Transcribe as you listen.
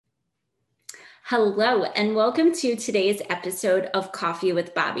Hello, and welcome to today's episode of Coffee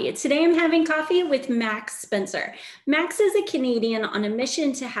with Bobbi. Today I'm having coffee with Max Spencer. Max is a Canadian on a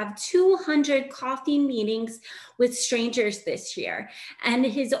mission to have 200 coffee meetings with strangers this year. And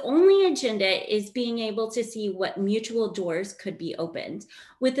his only agenda is being able to see what mutual doors could be opened.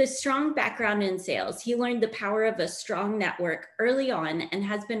 With a strong background in sales, he learned the power of a strong network early on and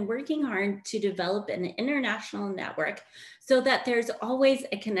has been working hard to develop an international network so that there's always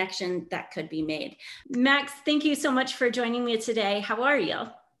a connection that could be made. Max, thank you so much for joining me today. How are you?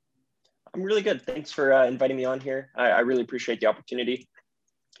 I'm really good. Thanks for inviting me on here. I really appreciate the opportunity.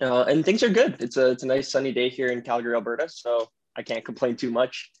 And things are good. It's a nice sunny day here in Calgary, Alberta, so I can't complain too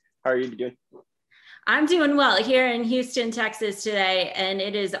much. How are you doing? I'm doing well here in Houston, Texas today, and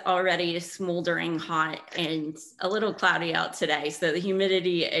it is already smoldering hot and a little cloudy out today. So the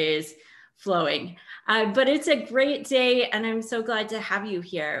humidity is flowing. But it's a great day, and I'm so glad to have you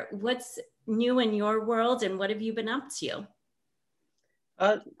here. What's new in your world, and what have you been up to?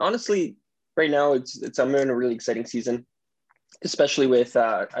 Honestly, right now I'm in a really exciting season, especially with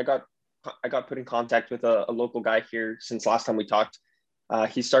I got put in contact with a local guy here since last time we talked.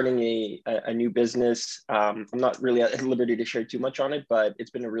 He's starting a new business. I'm not really at liberty to share too much on it, but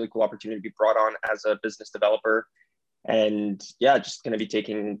it's been a really cool opportunity to be brought on as a business developer. And yeah, just going to be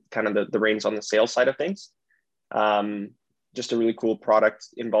taking kind of the reins on the sales side of things. Just a really cool product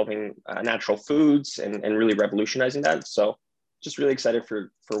involving natural foods and really revolutionizing that. So just really excited for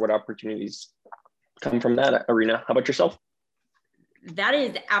what opportunities come from that arena. How about yourself? That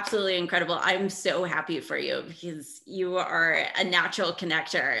is absolutely incredible. I'm so happy for you because you are a natural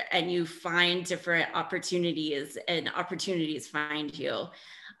connector and you find different opportunities and opportunities find you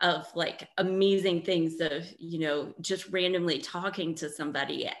of like amazing things of, just randomly talking to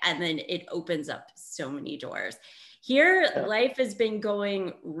somebody and then it opens up so many doors. Here, Yeah. life has been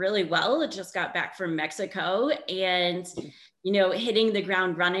going really well. It just got back from Mexico and, hitting the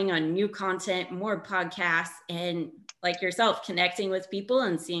ground running on new content, more podcasts, and like yourself, connecting with people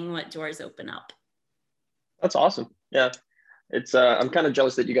and seeing what doors open up. That's awesome. Yeah. It's I'm kind of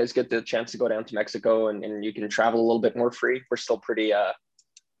jealous that you guys get the chance to go down to Mexico and you can travel a little bit more free. We're still pretty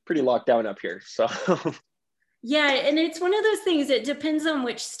locked down up here. So Yeah, and it's one of those things, it depends on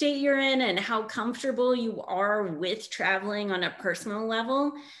which state you're in and how comfortable you are with traveling on a personal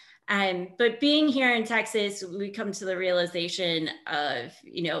level. But being here in Texas, we come to the realization of,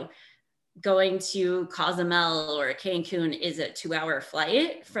 going to Cozumel or Cancun is a 2-hour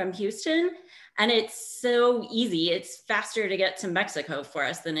flight from Houston. And it's so easy. It's faster to get to Mexico for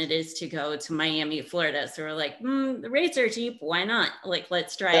us than it is to go to Miami, Florida. So we're like, the rates are cheap. Why not? Like,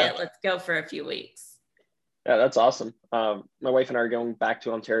 let's try yeah. it. Let's go for a few weeks. Yeah, that's awesome. My wife and I are going back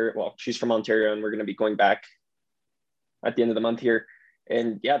to Ontario. Well, she's from Ontario and we're going to be going back at the end of the month here.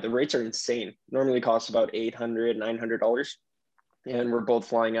 And yeah, the rates are insane. Normally costs about $800, $900. And we're both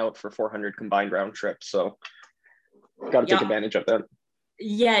flying out for 400 combined round trips. So got to take advantage of that.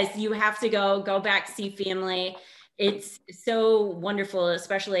 Yes, you have to go back, see family. It's so wonderful,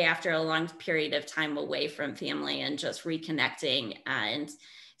 especially after a long period of time away from family and just reconnecting and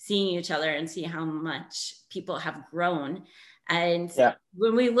seeing each other and see how much people have grown. And yeah.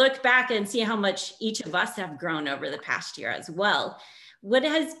 when we look back and see how much each of us have grown over the past year as well, what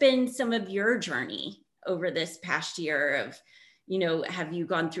has been some of your journey over this past year of, have you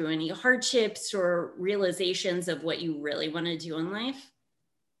gone through any hardships or realizations of what you really want to do in life?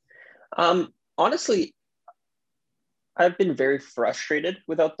 Honestly, I've been very frustrated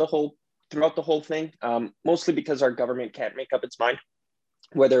throughout the whole thing, mostly because our government can't make up its mind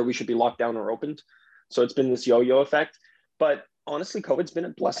whether we should be locked down or opened. So it's been this yo-yo effect. But honestly, COVID's been a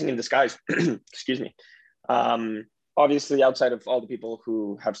blessing in disguise. Excuse me. Obviously, outside of all the people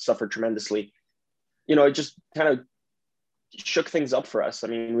who have suffered tremendously, it just kind of shook things up for us. I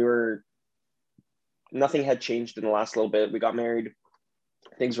mean, nothing had changed in the last little bit. We got married,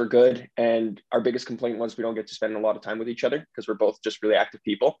 things were good. And our biggest complaint was we don't get to spend a lot of time with each other because we're both just really active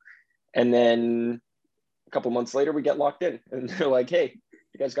people. And then a couple months later, we get locked in and they're like, hey,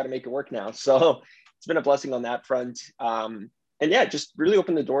 you guys got to make it work now. So it's been a blessing on that front. And yeah, just really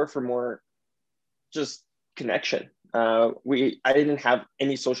opened the door for more just connection. I didn't have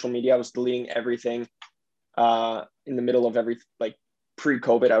any social media. I was deleting everything in the middle of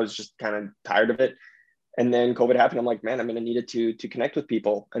pre-COVID. I was just kind of tired of it. And then COVID happened. I'm like, man, I'm going to need it to connect with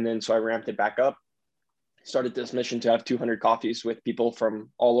people. And then so I ramped it back up, started this mission to have 200 coffees with people from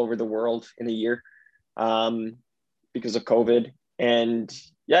all over the world in a year because of COVID. And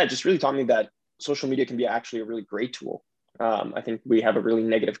yeah, it just really taught me that social media can be actually a really great tool. I think we have a really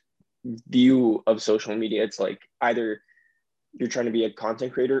negative view of social media. It's like either you're trying to be a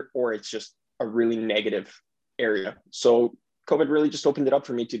content creator or it's just a really negative area. So COVID really just opened it up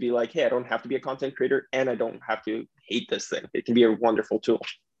for me to be like, hey, I don't have to be a content creator and I don't have to hate this thing. It can be a wonderful tool.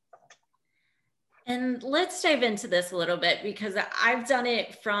 And let's dive into this a little bit, because I've done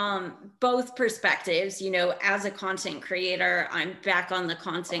it from both perspectives. You know, as a content creator, I'm back on the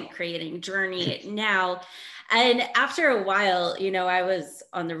content creating journey now. And after a while, you know, I was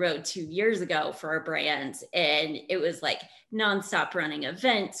on the road 2 years ago for a brand, and it was like nonstop running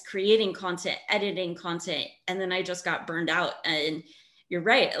events, creating content, editing content. And then I just got burned out. And you're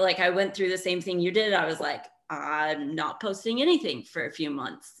right. Like, I went through the same thing you did. I was like, I'm not posting anything for a few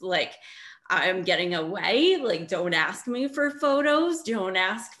months. Like, I'm getting away. Like, don't ask me for photos. Don't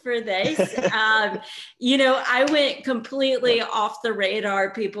ask for this. You know, I went completely off the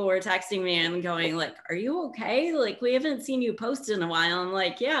radar. People were texting me and going like, are you okay? Like, we haven't seen you post in a while. I'm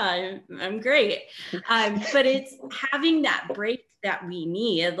like, yeah, I'm great. But it's having that break that we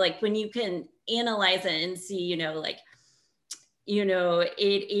need. Like, when you can analyze it and see, you know, like, you know,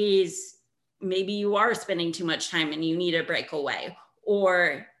 it is, maybe you are spending too much time and you need a break away.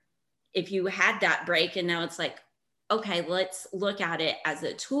 Or if you had that break and now it's like, okay, let's look at it as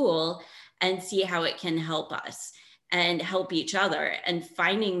a tool and see how it can help us and help each other. And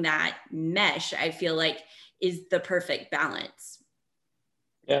finding that mesh, I feel like, is the perfect balance.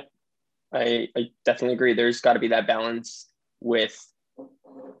 Yeah, I definitely agree. There's got to be that balance with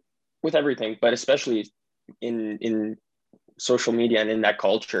everything, but especially in social media and in that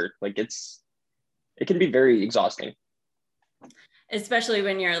culture. Like, it can be very exhausting. Especially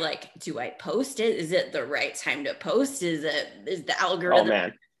when you're like, do I post it? Is it the right time to post? Is the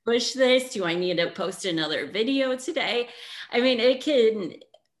algorithm push this? Do I need to post another video today? I mean, it can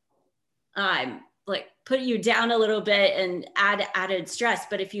like put you down a little bit and add added stress.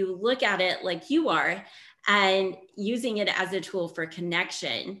 But if you look at it like you are and using it as a tool for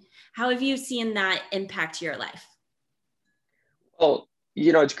connection, how have you seen that impact your life? Well,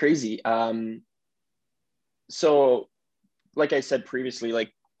 you know, it's crazy. So like I said previously,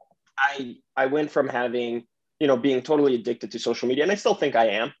 like I went from having, you know, being totally addicted to social media, and I still think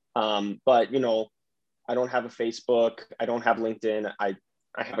I am. But you know, I don't have a Facebook, I don't have LinkedIn. I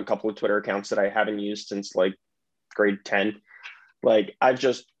have a couple of Twitter accounts that I haven't used since like grade 10. Like, I've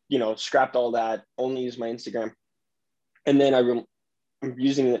just, you know, scrapped all that, only use my Instagram. And then I'm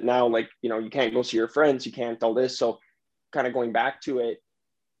using it now, like, you know, you can't go see your friends, you can't all this. So kind of going back to it,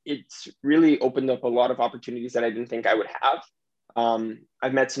 it's really opened up a lot of opportunities that I didn't think I would have.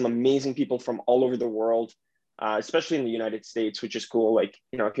 I've met some amazing people from all over the world, especially in the United States, which is cool. Like,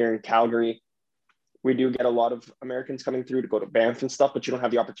 you know, here in Calgary, we do get a lot of Americans coming through to go to Banff and stuff, but you don't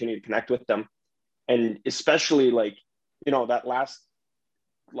have the opportunity to connect with them. And especially, like, you know, that last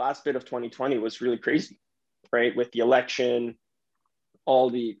bit of 2020 was really crazy, right? With the election,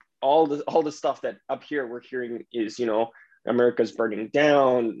 all the stuff that up here we're hearing is, you know, America's burning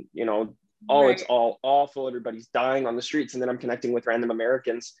down, you know, it's all awful. Everybody's dying on the streets. And then I'm connecting with random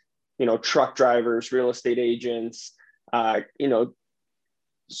Americans, you know, truck drivers, real estate agents, you know,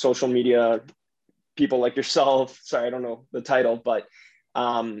 social media people like yourself. Sorry, I don't know the title, but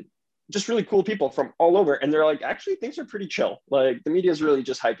just really cool people from all over. And they're like, actually, things are pretty chill. Like, the media is really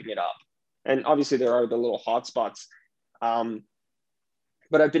just hyping it up. And obviously there are the little hot spots. But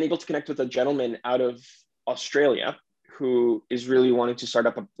I've been able to connect with a gentleman out of Australia who is really wanting to start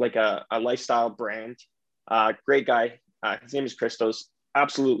up a lifestyle brand. Great guy. His name is Christos.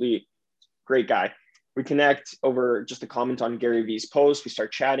 Absolutely great guy. We connect over just a comment on Gary Vee's post. We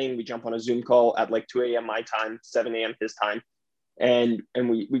start chatting. We jump on a Zoom call at like 2 a.m. my time, 7 a.m. his time. And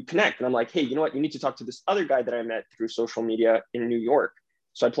we connect. And I'm like, hey, you know what? You need to talk to this other guy that I met through social media in New York.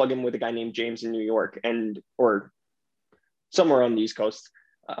 So I plug him with a guy named James in New York, or somewhere on the East Coast.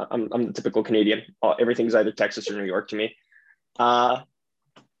 I'm the typical Canadian. Everything's either Texas or New York to me.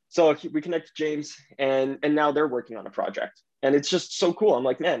 So we connect to James, and now they're working on a project, and it's just so cool. I'm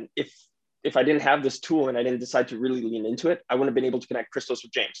like, man, if I didn't have this tool and I didn't decide to really lean into it, I wouldn't have been able to connect Christos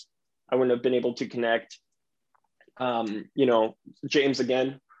with James. I wouldn't have been able to connect, you know, James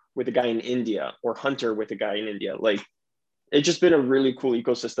again with a guy in India, or Hunter with a guy in India. Like, it's just been a really cool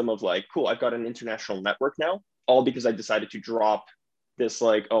ecosystem of like, cool, I've got an international network now, all because I decided to drop this,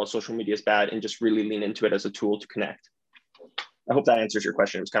 like, oh, social media is bad, and just really lean into it as a tool to connect. I hope that answers your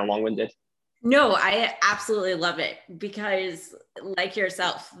question. It was kind of long-winded. No, I absolutely love it, because like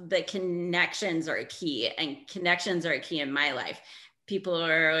yourself, the connections are key, and connections are key in my life. People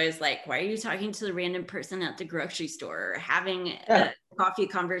are always like, why are you talking to the random person at the grocery store, or having a coffee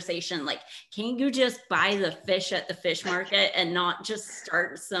conversation? Like, can't you just buy the fish at the fish market and not just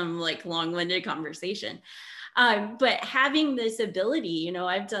start some like long-winded conversation? But having this ability, you know,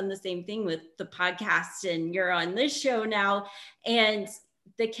 I've done the same thing with the podcast, and you're on this show now, and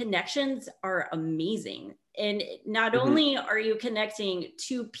the connections are amazing. And not only are you connecting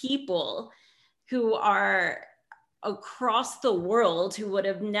to people who are across the world who would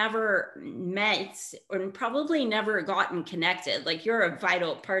have never met and probably never gotten connected, like you're a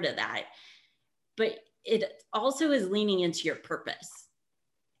vital part of that, but it also is leaning into your purpose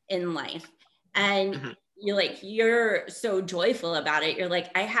in life. And you're so joyful about it. You're like,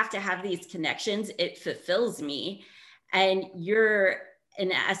 I have to have these connections. It fulfills me. And you're,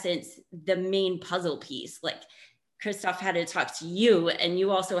 in essence, the main puzzle piece. Like, Christoph had to talk to you, and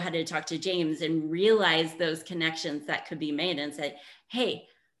you also had to talk to James and realize those connections that could be made and say, hey,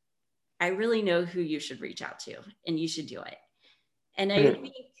 I really know who you should reach out to, and you should do it. And I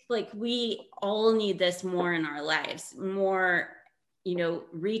think like we all need this more in our lives, more, you know,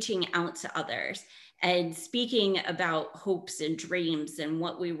 reaching out to others and speaking about hopes and dreams and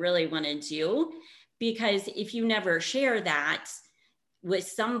what we really want to do. Because if you never share that with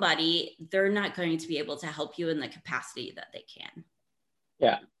somebody, they're not going to be able to help you in the capacity that they can.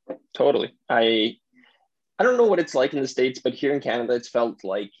 Yeah, totally. I don't know what it's like in the States, but here in Canada, it's felt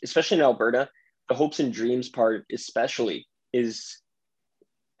like, especially in Alberta, the hopes and dreams part especially is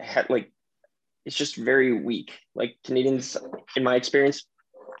like, it's just very weak. Like Canadians, in my experience,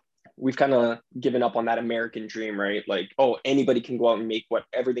 we've kind of given up on that American dream, right? Like, oh, anybody can go out and make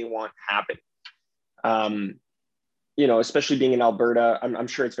whatever they want happen. You know, especially being in Alberta, I'm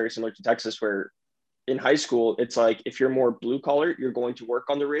sure it's very similar to Texas, where in high school, it's like, if you're more blue collar, you're going to work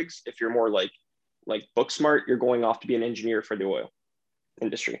on the rigs. If you're more like book smart, you're going off to be an engineer for the oil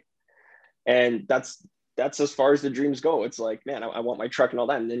industry. And that's as far as the dreams go. It's like, man, I want my truck and all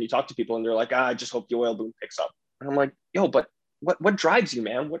that. And then you talk to people and they're like, I just hope the oil boom picks up. And I'm like, yo, but what drives you,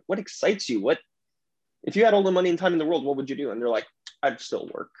 man? What excites you? What, if you had all the money and time in the world, what would you do? And they're like, I'd still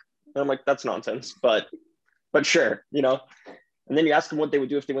work. And I'm like, that's nonsense, but sure, you know. And then you ask them what they would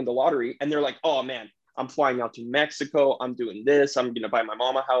do if they win the lottery, and they're like, oh man, I'm flying out to Mexico, I'm doing this, I'm gonna buy my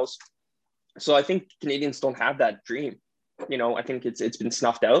mom a house. So I think Canadians don't have that dream. You know, I think it's been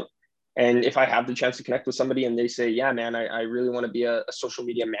snuffed out. And if I have the chance to connect with somebody and they say, yeah, man, I really want to be a social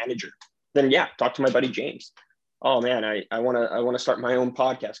media manager, then yeah, talk to my buddy James. Oh man, I want to start my own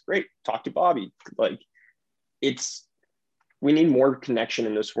podcast. Great. Talk to Bobbi. Like, we need more connection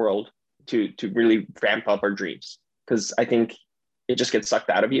in this world to really ramp up our dreams, because I think it just gets sucked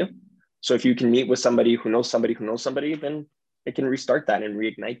out of you. So if you can meet with somebody who knows somebody who knows somebody, then it can restart that and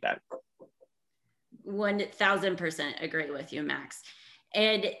reignite that. 1000% agree with you, Max.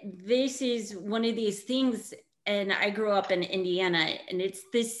 And this is one of these things. And I grew up in Indiana, and it's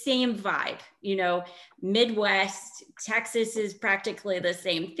the same vibe, you know, Midwest, Texas is practically the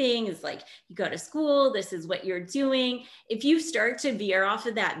same thing. It's like, you go to school, this is what you're doing. If you start to veer off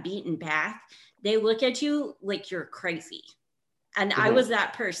of that beaten path, they look at you like you're crazy. And I was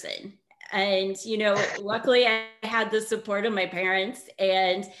that person. And, you know, luckily I had the support of my parents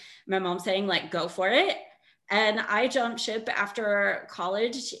and my mom saying, like, go for it. And I jumped ship after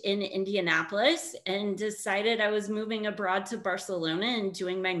college in Indianapolis and decided I was moving abroad to Barcelona and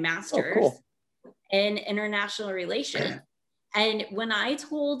doing my master's in international relations. And when I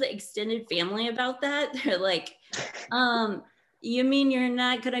told extended family about that, they're like, you mean you're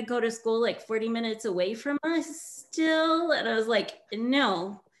not going to go to school like 40 minutes away from us still? And I was like,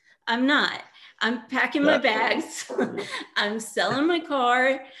 no, I'm not. I'm packing my bags. I'm selling my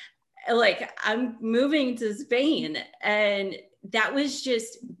car. Like, I'm moving to Spain. And that was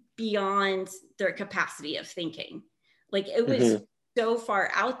just beyond their capacity of thinking. Like, it was so far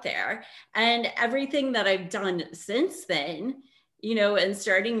out there. And everything that I've done since then, you know, and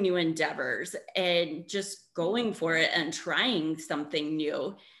starting new endeavors and just going for it and trying something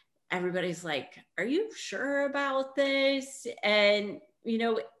new, everybody's like, are you sure about this? And, you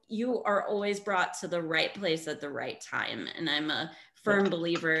know, you are always brought to the right place at the right time. And I'm a firm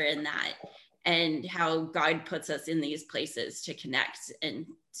believer in that, and how God puts us in these places to connect and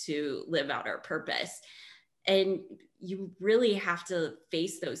to live out our purpose. And you really have to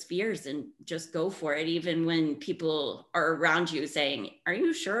face those fears and just go for it, even when people are around you saying, are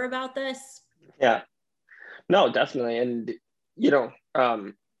you sure about this? Yeah, no, definitely. And, you know,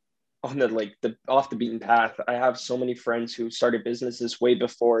 on the off the beaten path, I have so many friends who started businesses way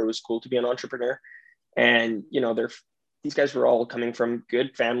before it was cool to be an entrepreneur. And, you know, these guys were all coming from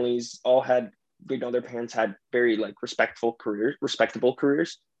good families, all had, you know, their parents had very like respectable careers,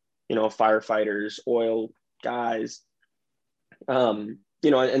 you know, firefighters, oil guys,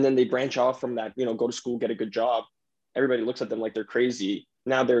 you know, and then they branch off from that, you know, go to school, get a good job. Everybody looks at them like they're crazy.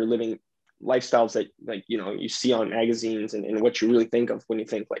 Now they're living lifestyles that like, you know, you see on magazines and what you really think of when you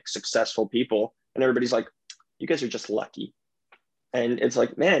think like successful people. And everybody's like, you guys are just lucky. And it's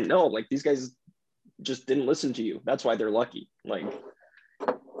like, man, no, like these guys just didn't listen to you. That's why they're lucky. Like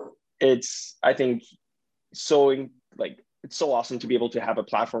I think like, it's so awesome to be able to have a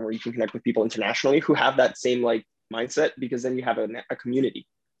platform where you can connect with people internationally who have that same like mindset, because then you have a community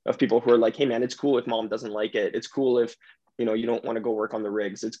of people who are like, hey man, it's cool if mom doesn't like it. It's cool if, you know, you don't want to go work on the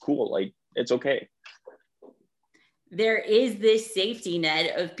rigs. It's cool. Like, it's okay. There is this safety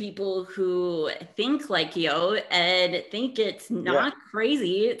net of people who think like you and think it's not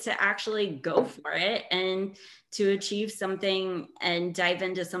crazy to actually go for it and to achieve something and dive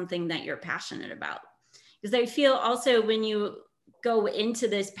into something that you're passionate about. Because I feel also when you go into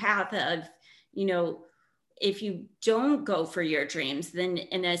this path of, you know, if you don't go for your dreams, then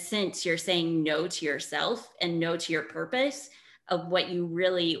in a sense, you're saying no to yourself and no to your purpose of what you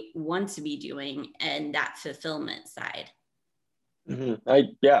really want to be doing and that fulfillment side. Mm-hmm.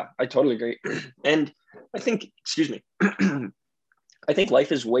 I totally agree. And I think, excuse me, I think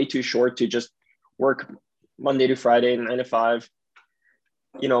life is way too short to just work Monday to Friday, 9 to 5.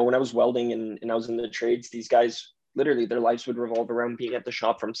 You know, when I was welding and I was in the trades, these guys, literally their lives would revolve around being at the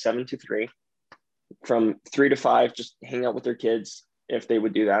shop from 7 to 3, from 3 to 5, just hang out with their kids if they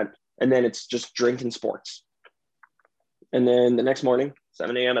would do that. And then it's just drinking sports. And then the next morning,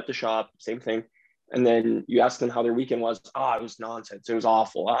 7 a.m. at the shop, same thing. And then you ask them how their weekend was. It was nonsense. It was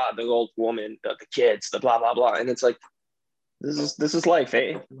awful. The old woman, the kids, the blah, blah, blah. And it's like, this is life,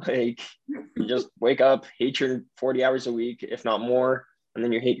 eh? Like, you just wake up, hate your 40 hours a week, if not more, and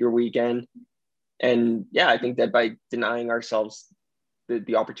then you hate your weekend. And yeah, I think that by denying ourselves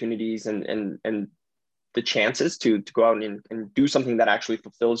the opportunities and the chances to go out and do something that actually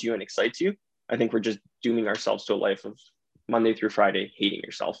fulfills you and excites you, I think we're just dooming ourselves to a life of Monday through Friday hating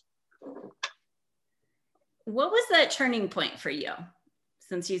yourself. What was that turning point for you?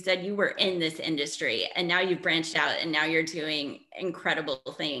 Since you said you were in this industry and now you've branched out and now you're doing incredible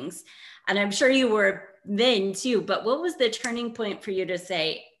things. And I'm sure you were then too, but what was the turning point for you to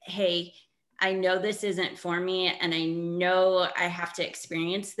say, hey, I know this isn't for me and I know I have to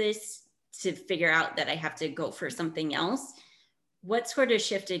experience this to figure out that I have to go for something else? What sort of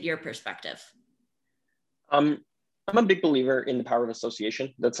shifted your perspective? I'm a big believer in the power of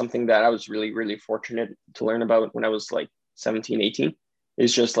association. That's something that I was really, really fortunate to learn about when I was like 17, 18.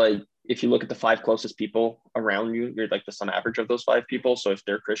 It's just like, if you look at the 5 closest people around you, you're like the sum average of those 5 people. So if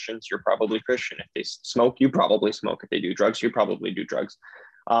they're Christians, you're probably Christian. If they smoke, you probably smoke. If they do drugs, you probably do drugs.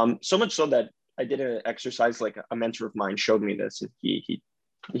 So much so that I did an exercise, like a mentor of mine showed me this. And he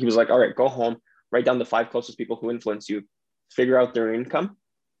was like, all right, go home, write down the 5 closest people who influence you, figure out their income,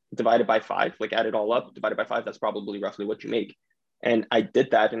 divide it by 5, like add it all up, divided by 5, that's probably roughly what you make. And I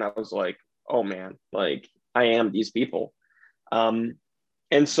did that and I was like, oh man, like I am these people.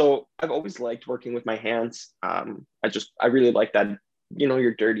 And so I've always liked working with my hands. I really like that, you know,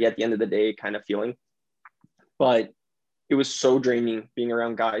 you're dirty at the end of the day kind of feeling. But it was so draining being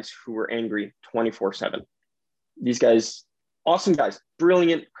around guys who were angry 24/7. These guys, awesome guys,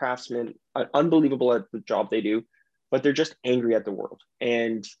 brilliant craftsmen, unbelievable at the job they do, but they're just angry at the world.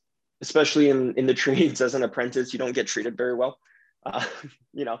 And especially in the trades as an apprentice, you don't get treated very well.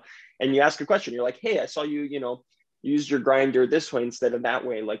 You know, and you ask a question, you're like, hey, I saw you, you know, use your grinder this way instead of that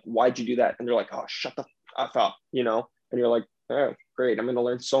way. Like, why'd you do that? And they're like, oh, shut the f up, you know? And you're like, oh, great. I'm going to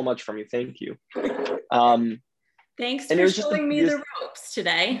learn so much from you. Thank you. Thanks for showing me the ropes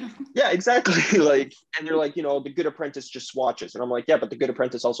today. Yeah, exactly. Like, and they're like, you know, the good apprentice just swatches. And I'm like, yeah, but the good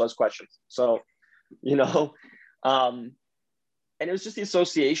apprentice also has questions. So, you know, and it was just the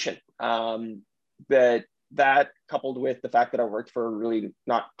association that coupled with the fact that I worked for a really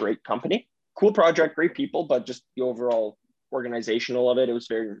not great company. Cool project, great people, but just the overall organizational of it, it was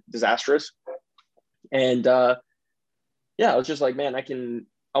very disastrous. And yeah, I was just like, man,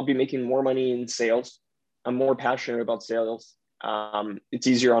 I'll be making more money in sales. I'm more passionate about sales. It's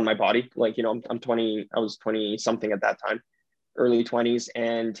easier on my body. Like, you know, I was 20 something at that time, early 20s.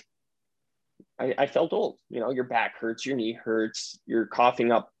 And I felt old, you know, your back hurts, your knee hurts, you're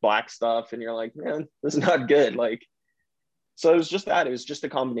coughing up black stuff. And you're like, man, this is not good. Like, so it was just that. It was just a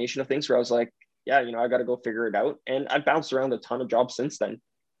combination of things where I was like, yeah, you know, I got to go figure it out. And I've bounced around a ton of jobs since then,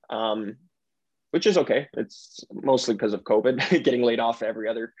 which is okay. It's mostly because of COVID, getting laid off every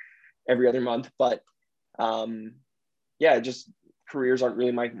other month. But yeah, just careers aren't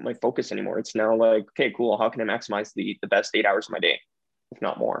really my focus anymore. It's now like, okay, cool. How can I maximize the best 8 hours of my day, if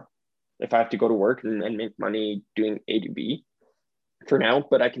not more? If I have to go to work and make money doing A to B for now,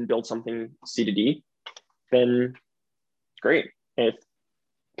 but I can build something C to D, then great. If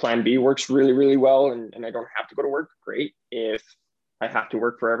plan B works really, really well and I don't have to go to work, great. If I have to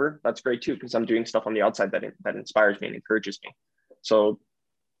work forever, that's great too, because I'm doing stuff on the outside that inspires me and encourages me. So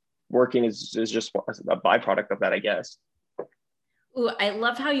working is just a byproduct of that, I guess. Ooh, I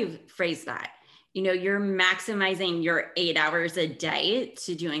love how you phrase that. You know, you're maximizing your 8 hours a day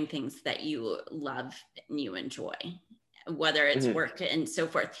to doing things that you love and you enjoy, whether it's Mm-hmm. work and so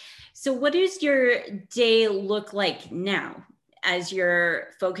forth. So what does your day look like now as you're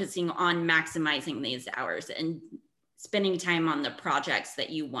focusing on maximizing these hours and spending time on the projects that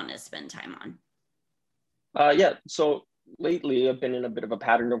you want to spend time on? Yeah. So lately, I've been in a bit of a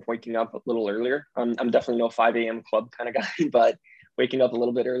pattern of waking up a little earlier. I'm definitely no 5 a.m. club kind of guy, but waking up a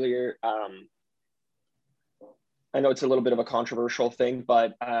little bit earlier. I know it's a little bit of a controversial thing,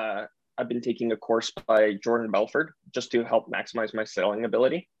 but I've been taking a course by Jordan Belford just to help maximize my selling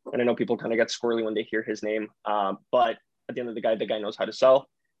ability. And I know people kind of get squirrely when they hear his name, but at the end of the guy knows how to sell.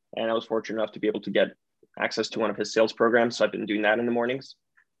 And I was fortunate enough to be able to get access to one of his sales programs. So I've been doing that in the mornings,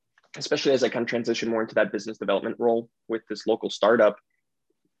 especially as I kind of transition more into that business development role with this local startup.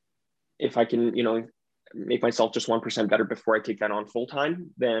 If I can, make myself just 1% better before I take that on full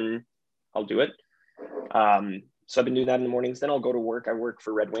time, then I'll do it. So I've been doing that in the mornings. Then I'll go to work. I work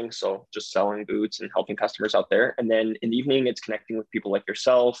for Red Wing, so just selling boots and helping customers out there. And then in the evening, it's connecting with people like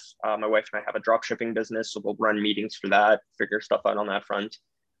yourself. My wife and I have a drop shipping business, so we'll run meetings for that, figure stuff out on that front.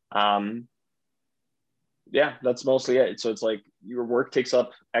 Yeah, that's mostly it. So it's like your work takes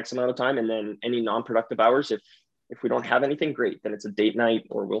up X amount of time, and then any non-productive hours, if we don't have anything, great, then it's a date night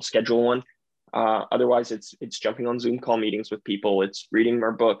or we'll schedule one. Otherwise, it's jumping on Zoom call meetings with people. It's reading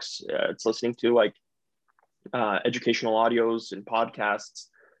our books. It's listening to like educational audios and podcasts,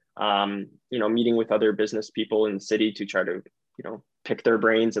 meeting with other business people in the city to try to, pick their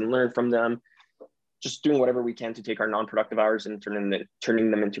brains and learn from them, just doing whatever we can to take our non-productive hours and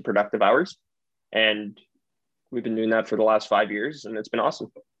turning them into productive hours. And we've been doing that for the last 5 years and it's been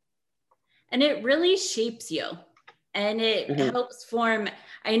awesome. And it really shapes you. And it Mm-hmm. helps form,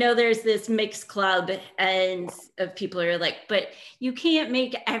 I know there's this mixed club and of people are like, but you can't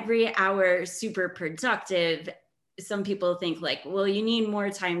make every hour super productive. Some people think like, well, you need more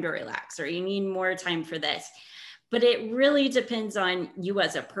time to relax or you need more time for this. But it really depends on you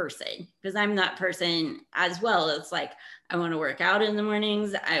as a person, because I'm that person as well. It's like, I want to work out in the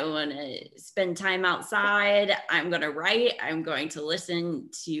mornings. I want to spend time outside. I'm going to write. I'm going to listen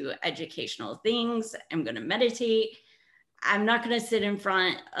to educational things. I'm going to meditate. I'm not going to sit in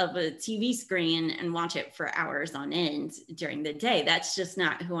front of a TV screen and watch it for hours on end during the day. That's just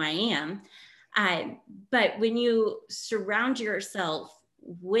not who I am. But when you surround yourself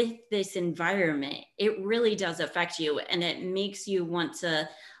with this environment, it really does affect you and it makes you want to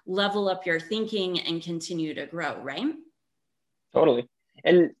level up your thinking and continue to grow, right? Totally.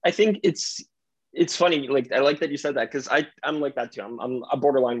 And I think it's funny. Like, I like that you said that because I'm like that too. I'm a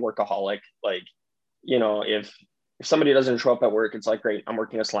borderline workaholic. Like, if somebody doesn't show up at work, it's like, great, I'm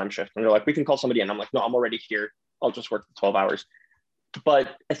working a slime shift. And they're like, we can call somebody in. I'm like, no, I'm already here. I'll just work the 12 hours.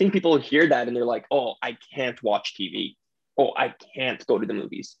 But I think people hear that and they're like, oh, I can't watch TV. Oh, I can't go to the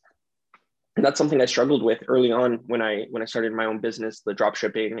movies. And that's something I struggled with early on when I started my own business, the drop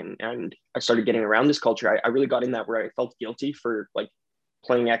shipping, and I started getting around this culture. I really got in that where I felt guilty for like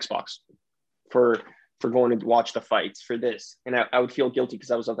playing Xbox, for going to watch the fights, for this. And I would feel guilty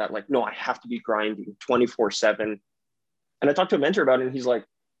because I was of that, like, no, I have to be grinding 24/7. And I talked to a mentor about it and he's like,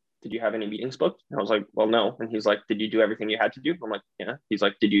 did you have any meetings booked? And I was like, well, no. And he's like, did you do everything you had to do? I'm like, yeah. He's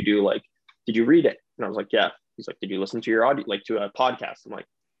like, did you read it? And I was like, yeah. He's like, did you listen to your audio, like to a podcast? I'm like,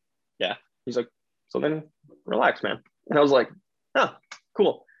 yeah. He's like, so then relax, man. And I was like, oh,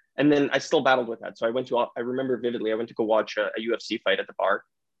 cool. And then I still battled with that. So I remember vividly, I went to go watch a UFC fight at the bar.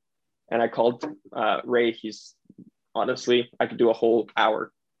 And I called Ray. He's honestly, I could do a whole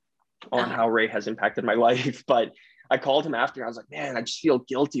hour on how Ray has impacted my life. But I called him after. I was like, man, I just feel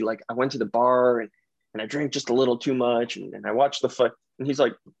guilty. Like I went to the bar and I drank just a little too much and I watched the fight. And he's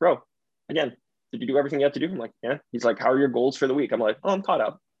like, bro, again, did you do everything you had to do? I'm like, yeah. He's like, how are your goals for the week? I'm like, oh, I'm caught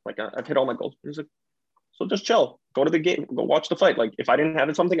up. Like I've hit all my goals. He's like, so just chill, go to the game, go watch the fight. Like if I didn't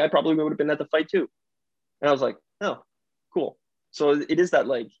have something, I probably would have been at the fight too. And I was like, oh, cool. So it is that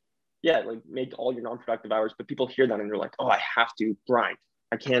like, yeah, like make all your non-productive hours, but people hear that and they're like, oh, I have to grind.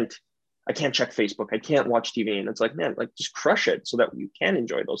 I can't check Facebook. I can't watch TV. And it's like, man, like just crush it so that you can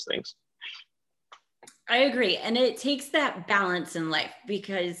enjoy those things. I agree. And it takes that balance in life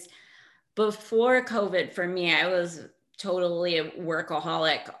because before COVID for me, I was totally a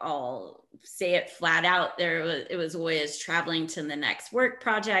workaholic. I'll say it flat out. It was always traveling to the next work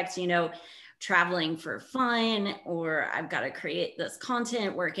project, traveling for fun, or I've got to create this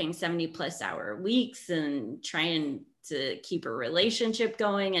content, working 70+ hour weeks and trying to keep a relationship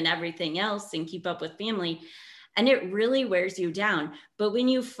going and everything else and keep up with family. And it really wears you down. But when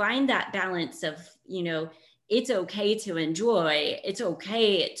you find that balance of, it's okay to enjoy, it's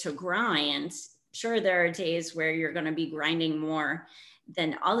okay to grind. Sure, there are days where you're going to be grinding more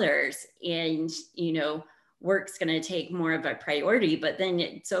than others, and work's going to take more of a priority, but then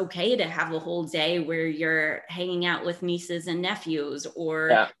it's okay to have a whole day where you're hanging out with nieces and nephews,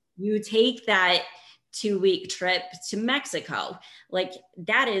 or you take that 2-week trip to Mexico. Like,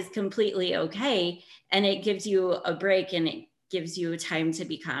 that is completely okay. And it gives you a break, and it gives you time to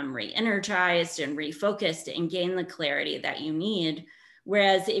become re-energized and refocused and gain the clarity that you need.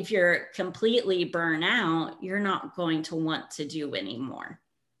 Whereas if you're completely burnt out, you're not going to want to do anymore.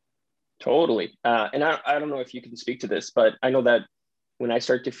 Totally. And I don't know if you can speak to this, but I know that when I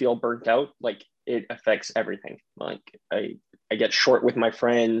start to feel burnt out, like, it affects everything. Like, I get short with my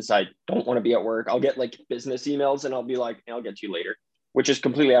friends. I don't want to be at work. I'll get like business emails and I'll be like, I'll get to you later, which is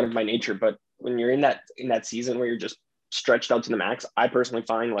completely out of my nature. But when you're in that season where you're just stretched out to the max, I personally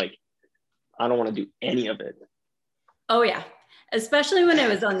find like, I don't want to do any of it. Oh yeah. Especially when I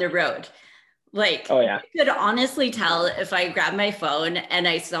was on the road. Like, oh yeah, I could honestly tell if I grabbed my phone and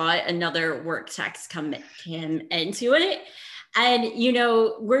I saw another work text come into it. And,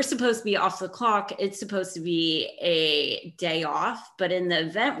 we're supposed to be off the clock. It's supposed to be a day off. But in the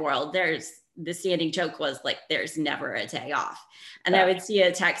event world, the standing joke was like, there's never a day off. And I would see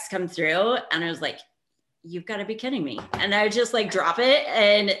a text come through and I was like, you've got to be kidding me. And I would just like drop it.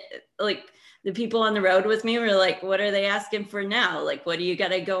 And like, the people on the road with me were like, what are they asking for now? Like, what do you got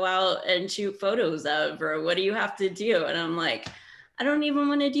to go out and shoot photos of? Or what do you have to do? And I'm like, I don't even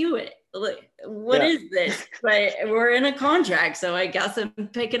want to do it. Like, what is this? But we're in a contract. So I guess I'm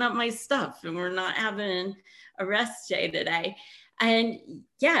picking up my stuff and we're not having a rest day today. And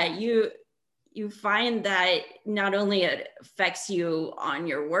yeah, you find that not only it affects you on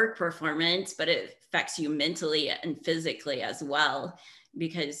your work performance, but it affects you mentally and physically as well,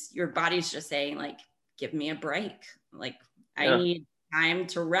 because your body's just saying like, give me a break. Like, I need time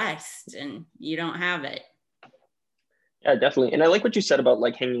to rest, and you don't have it. Yeah, definitely. And I like what you said about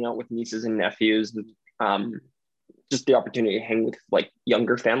like hanging out with nieces and nephews, and just the opportunity to hang with like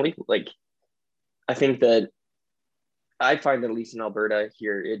younger family. Like, I think that I find that at least in Alberta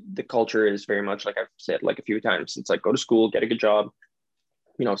here, the culture is very much like I've said like a few times. It's like, go to school, get a good job,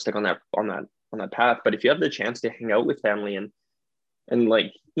 stick on that path. But if you have the chance to hang out with family and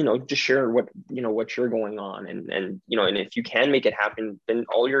like, just share what you're going on, and if you can make it happen, then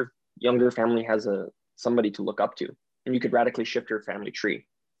all your younger family has somebody to look up to, and you could radically shift your family tree,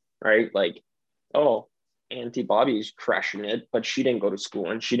 right? Like, oh, Auntie Bobby's crushing it, but she didn't go to school,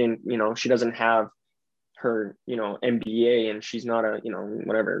 and she didn't, she doesn't have her, MBA, and she's not a,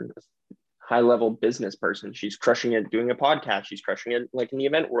 whatever, high level business person. She's crushing it doing a podcast. She's crushing it like in the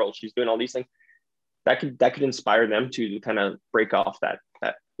event world. She's doing all these things. That could inspire them to kind of break off that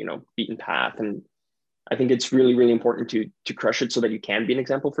beaten path. And I think it's really, really important to crush it so that you can be an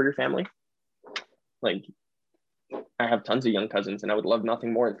example for your family. Like, I have tons of young cousins, and I would love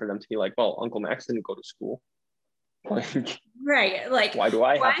nothing more for them to be like, well, Uncle Max didn't go to school. Like, right. Like, why do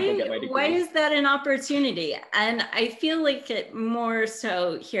I have to go get my degree? Why is that an opportunity? And I feel like it more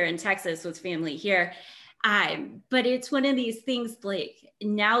so here in Texas with family here. But it's one of these things, like,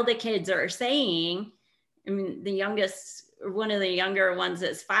 now the kids are saying, I mean, one of the younger ones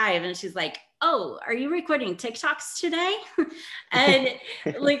is 5, and she's like, oh, are you recording TikToks today? And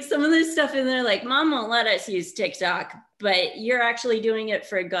like some of this stuff in there, like, Mom won't let us use TikTok, but you're actually doing it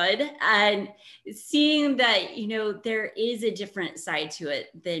for good. And seeing that, there is a different side to it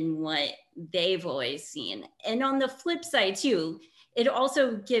than what they've always seen. And on the flip side too, it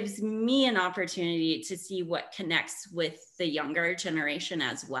also gives me an opportunity to see what connects with the younger generation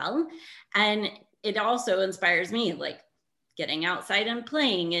as well. And it also inspires me, like getting outside and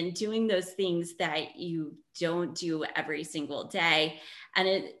playing and doing those things that you don't do every single day. And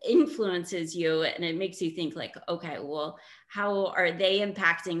it influences you, and it makes you think like, okay, well, how are they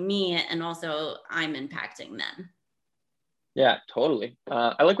impacting me? And also I'm impacting them. Yeah, totally.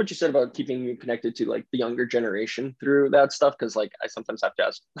 I like what you said about keeping you connected to like the younger generation through that stuff. Cause like I sometimes have to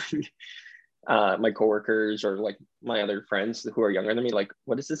ask my coworkers or like my other friends who are younger than me, like,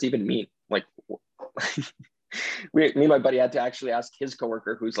 what does this even mean? Like, me and my buddy had to actually ask his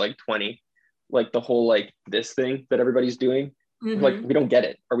coworker who's like 20, like the whole like this thing that everybody's doing. Mm-hmm. Like, we don't get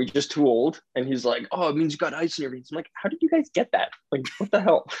it. Are we just too old? And he's like, oh, it means you got ice in your veins. I'm like, how did you guys get that? Like, what the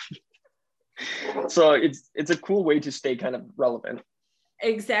hell? So it's a cool way to stay kind of relevant.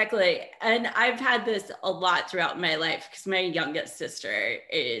 Exactly. And I've had this a lot throughout my life because my youngest sister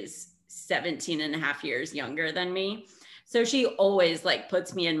is 17 and a half years younger than me. So she always like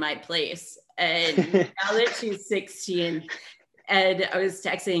puts me in my place. And now that she's 16, and I was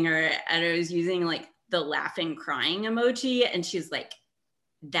texting her and I was using like the laughing crying emoji, and she's like,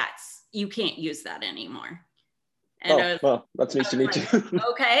 you can't use that anymore. And Oh, well, that's news I to was me like, too.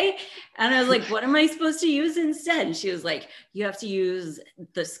 okay. And I was like, what am I supposed to use instead? And she was like, you have to use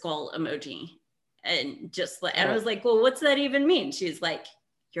the skull emoji. And just like, and I Oh, was like, well, what's that even mean? She's like,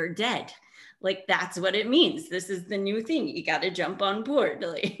 you're dead. Like, that's what it means. This is the new thing. You got to jump on board.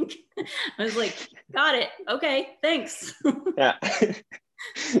 Like, I was like, got it. Okay, thanks. yeah.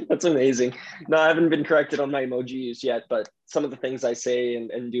 That's amazing. No, I haven't been corrected on my emoji use yet, but some of the things I say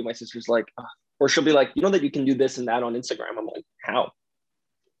and do, my sister's like, or she'll be like, you know that you can do this and that on Instagram. I'm like, how?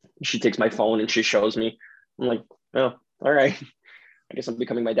 She takes my phone and she shows me. I'm like, oh, all right. I guess I'm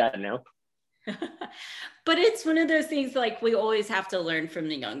becoming my dad now. But it's one of those things like we always have to learn from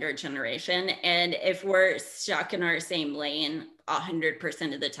the younger generation. And if we're stuck in our same lane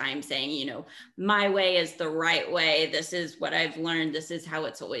 100% of the time saying, you know, my way is the right way, this is what I've learned, this is how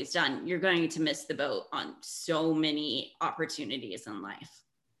it's always done, you're going to miss the boat on so many opportunities in life.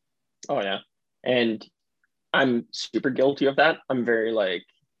 Oh, yeah. And I'm super guilty of that. I'm very like,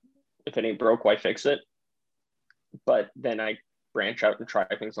 if it ain't broke, why fix it? But then I branch out and try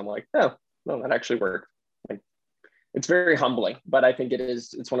things. I'm like, oh, no, that actually worked. Like, it's very humbling, but I think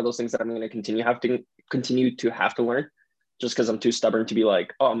it's one of those things that I'm going to continue to have to learn just because I'm too stubborn to be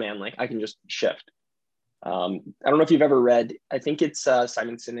like, oh man, like I can just shift. I don't know if you've ever read, I think it's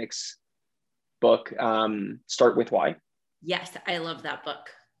Simon Sinek's book, Start With Why. Yes, I love that book.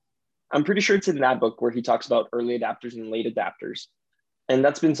 I'm pretty sure it's in that book where he talks about early adapters and late adapters. And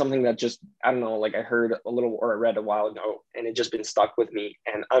that's been something that just, I don't know, like I heard a little or I read a while ago and it just been stuck with me.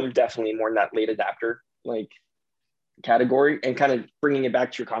 And I'm definitely more in that late adapter like category. And kind of bringing it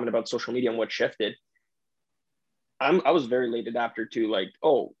back to your comment about social media and what shifted. I was very late adapter to like,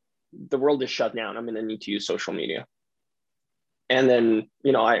 oh, the world is shut down. I'm going to need to use social media. And then,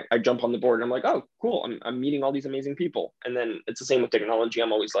 you know, I jump on the board and I'm like, oh, cool. I'm meeting all these amazing people. And then it's the same with technology.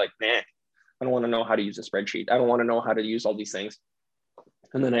 I'm always like, nah, I don't want to know how to use a spreadsheet. I don't want to know how to use all these things.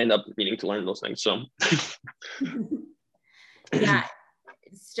 And then I end up needing to learn those things. So, yeah,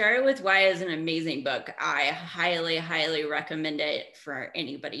 Start With Why is an amazing book. I highly, highly recommend it for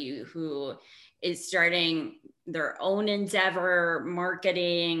anybody who is starting their own endeavor,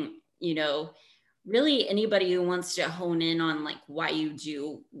 marketing, you know, really anybody who wants to hone in on like why you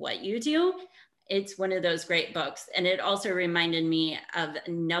do what you do. It's one of those great books. And it also reminded me of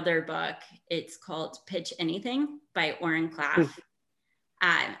another book. It's called Pitch Anything by Oren Klaff.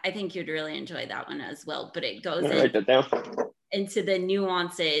 I think you'd really enjoy that one as well, but it goes write that down. into the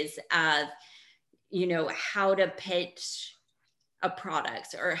nuances of, you know, how to pitch a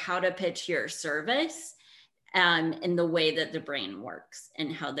product or how to pitch your service, in the way that the brain works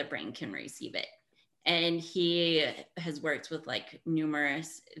and how the brain can receive it. And he has worked with like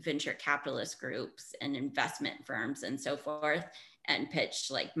numerous venture capitalist groups and investment firms and so forth, and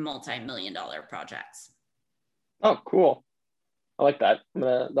pitched like multi-million-dollar projects. Oh, cool. I like that.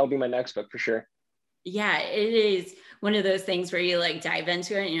 That'll be my next book for sure. Yeah, it is one of those things where you like dive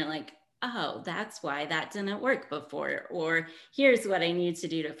into it and you're like, oh, that's why that didn't work before, or here's what I need to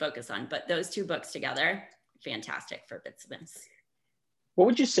do to focus on. But those two books together, fantastic for business. What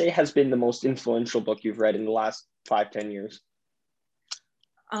would you say has been the most influential book you've read in the last 5-10 years?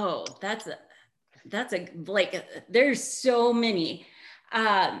 Oh, that's a like, there's so many.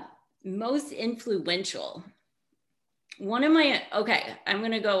 Most influential. I'm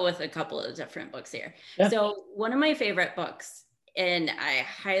going to go with a couple of different books here. Yeah. So one of my favorite books, and I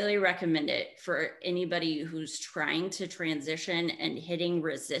highly recommend it for anybody who's trying to transition and hitting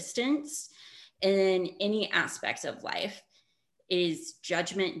resistance in any aspect of life, is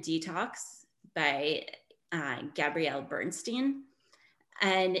Judgment Detox by Gabrielle Bernstein.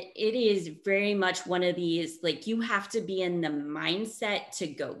 And it is very much one of these, like, you have to be in the mindset to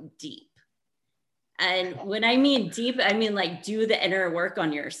go deep. And when I mean deep, I mean like do the inner work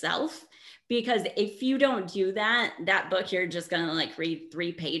on yourself. Because if you don't do that, that book, you're just going to like read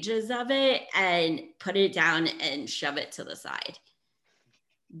 3 pages of it and put it down and shove it to the side.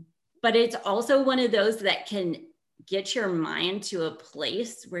 But it's also one of those that can get your mind to a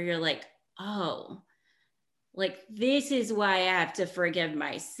place where you're like, oh, like this is why I have to forgive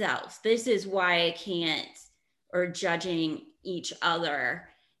myself. This is why I can't, or judging each other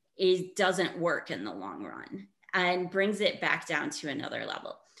doesn't work in the long run, and brings it back down to another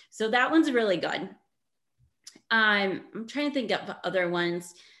level. So that one's really good. I'm trying to think of other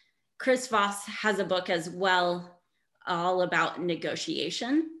ones. Chris Voss has a book as well, all about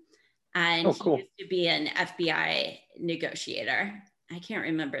negotiation. And Oh, he cool. used to be an FBI negotiator. I can't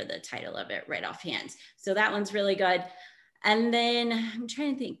remember the title of it right offhand. So that one's really good. And then I'm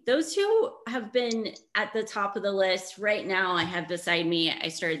trying to think, those two have been at the top of the list. Right now, I have beside me, I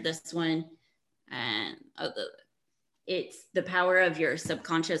started this one, and it's The Power of Your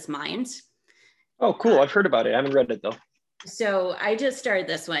Subconscious Mind. Oh, cool. I've heard about it. I haven't read it though. So I just started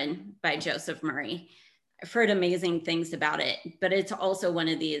this one by Joseph Murray. I've heard amazing things about it, but it's also one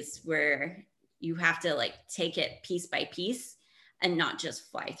of these where you have to like take it piece by piece and not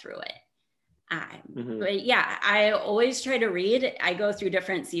just fly through it. But yeah, I always try to read. I go through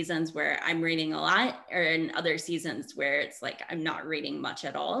different seasons where I'm reading a lot, or in other seasons where it's like I'm not reading much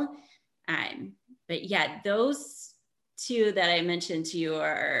at all. But yeah, those two that I mentioned to you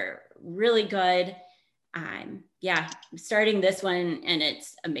are really good. Yeah, I'm starting this one and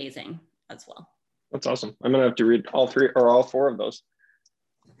it's amazing as well. That's awesome. I'm gonna have to read all three or all four of those.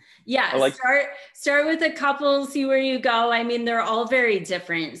 Yeah, I like. start with a couple, see where you go. I mean, they're all very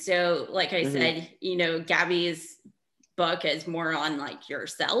different. So, like I Mm-hmm. said, Gabby's book is more on like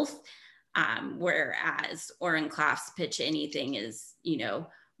yourself, whereas Oren Klaff's Pitch Anything is,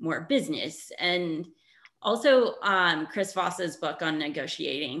 more business. And also, Chris Voss's book on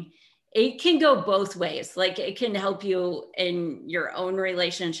negotiating, it can go both ways. Like it can help you in your own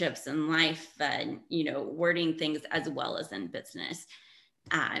relationships and life, and wording things as well as in business.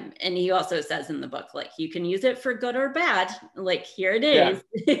 And he also says in the book, like, you can use it for good or bad. Like, here it Yeah. is.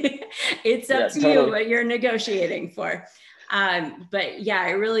 It's up to totally. you what you're negotiating for. But yeah,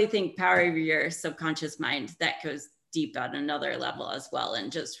 I really think Power of Your Subconscious Mind, that goes deep on another level as well,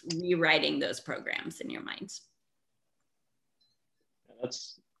 and just rewriting those programs in your mind.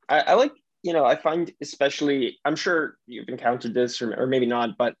 I like, I find, especially, I'm sure you've encountered this or maybe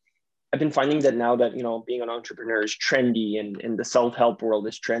not, but I've been finding that now that, being an entrepreneur is trendy and the self-help world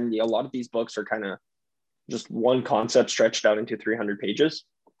is trendy, a lot of these books are kind of just one concept stretched out into 300 pages.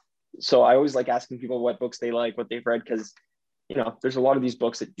 So I always like asking people what books they like, what they've read, because, there's a lot of these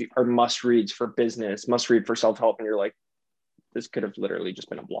books that are must reads for business, must read for self-help. And you're like, this could have literally just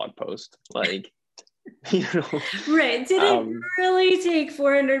been a blog post. Like, Right. Did it really take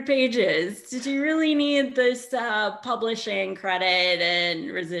 400 pages? Did you really need this publishing credit and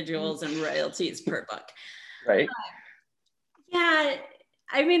residuals and royalties per book? Right. Yeah.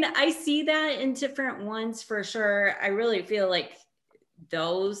 I mean, I see that in different ones for sure. I really feel like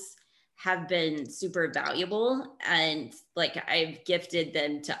those have been super valuable, and like I've gifted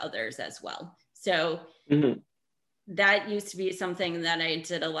them to others as well. So that used to be something that I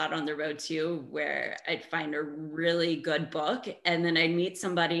did a lot on the road too, where I'd find a really good book and then I'd meet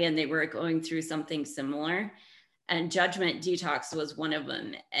somebody and they were going through something similar. And Judgment Detox was one of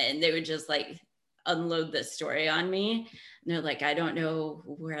them. And they would just like unload this story on me. And they're like, I don't know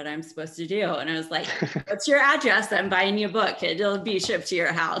what I'm supposed to do. And I was like, what's your address? I'm buying you a book. It'll be shipped to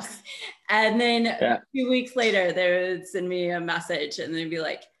your house. And then a few weeks later, they would send me a message and they'd be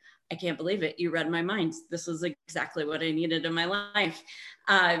like, I can't believe it. You read my mind. This is exactly what I needed in my life.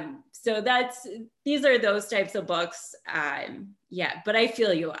 So these are those types of books. Yeah, but I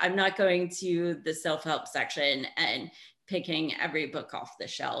feel you. I'm not going to the self-help section and picking every book off the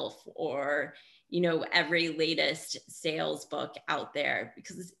shelf or, every latest sales book out there,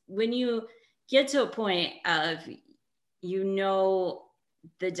 because when you get to a point of,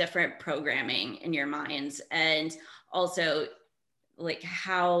 the different programming in your minds and also like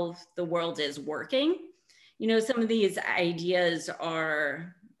how the world is working. Some of these ideas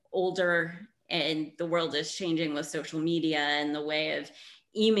are older and the world is changing with social media, and the way of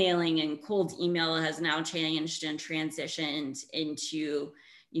emailing and cold email has now changed and transitioned into,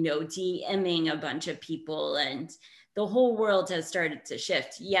 DMing a bunch of people, and the whole world has started to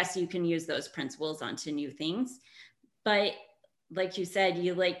shift. Yes, you can use those principles onto new things, but like you said,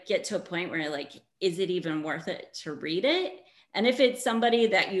 you like get to a point where like, is it even worth it to read it? And if it's somebody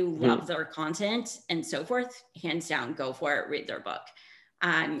that you love their content and so forth, hands down, go for it, read their book.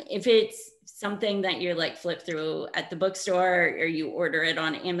 If it's something that you're like flip through at the bookstore or you order it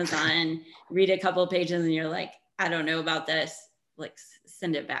on Amazon, read a couple of pages and you're like, I don't know about this, like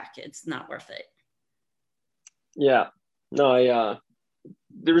send it back. It's not worth it. Yeah, no,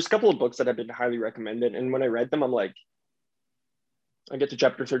 there was a couple of books that have been highly recommended. And when I read them, I'm like, I get to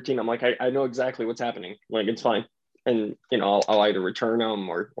chapter 13. I'm like, I know exactly what's happening. Like, it's fine. And, I'll either return them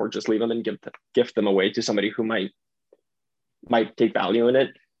or just leave them and gift them away to somebody who might take value in it.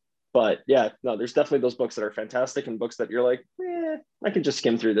 But yeah, no, there's definitely those books that are fantastic and books that you're like, I can just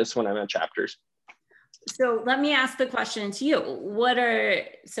skim through this when I'm at chapters. So let me ask the question to you. What are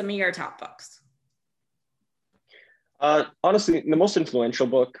some of your top books? Honestly, the most influential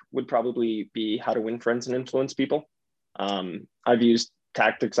book would probably be How to Win Friends and Influence People. I've used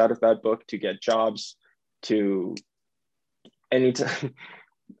tactics out of that book to get jobs, to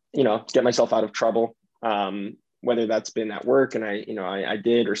get myself out of trouble. Whether that's been at work and I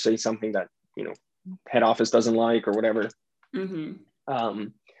did or say something that, head office doesn't like or whatever. Mm-hmm.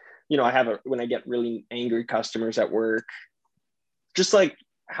 When I get really angry customers at work, just like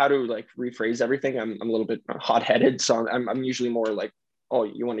how to like rephrase everything. I'm a little bit hot-headed, so I'm usually more like, oh,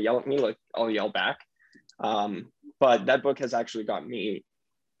 you want to yell at me? Like I'll yell back. But that book has actually got me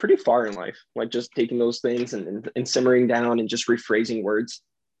pretty far in life, like just taking those things and simmering down and just rephrasing words.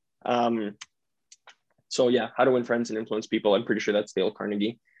 So yeah, How to Win Friends and Influence People. I'm pretty sure that's Dale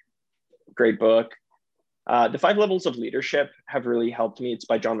Carnegie. Great book. The Five Levels of Leadership have really helped me. It's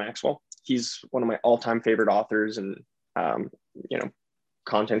by John Maxwell. He's one of my all-time favorite authors and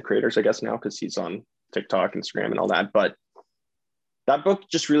content creators, I guess now, because he's on TikTok, Instagram, and all that. But that book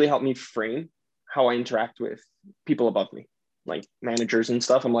just really helped me frame how I interact with people above me, like managers and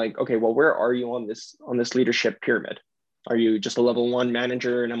stuff. I'm like, okay, well, where are you on this leadership pyramid? Are you just a level 1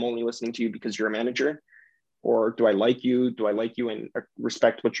 manager and I'm only listening to you because you're a manager? Or do I like you? Do I like you and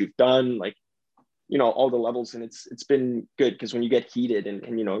respect what you've done? Like, all the levels. And it's been good because when you get heated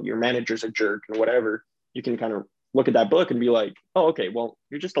and your manager's a jerk and whatever, you can kind of look at that book and be like, oh, okay, well,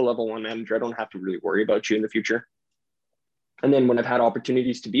 you're just a level 1 manager. I don't have to really worry about you in the future. And then when I've had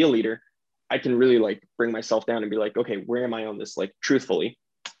opportunities to be a leader, I can really like bring myself down and be like, okay, where am I on this? Like, truthfully,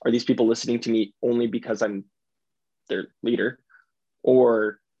 are these people listening to me only because I'm their leader?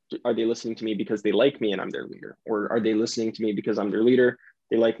 Or are they listening to me because they like me and I'm their leader? Or are they listening to me because I'm their leader,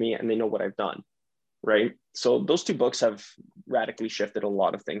 they like me, and they know what I've done? Right. So those 2 books have radically shifted a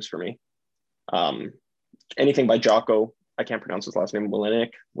lot of things for me. Anything by Jocko, I can't pronounce his last name,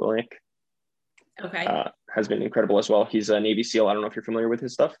 Willenick, Okay. has been incredible as well. He's a Navy SEAL. I don't know if you're familiar with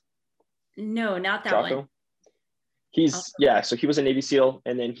his stuff. No, not that Jocko. one. So he was a Navy SEAL,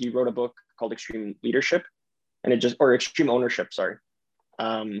 and then he wrote a book called Extreme Leadership, and Extreme Ownership. Sorry.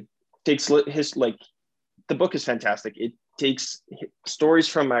 Takes his the book is fantastic. It takes stories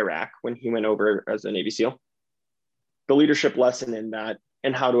from Iraq when he went over as a Navy SEAL, the leadership lesson in that,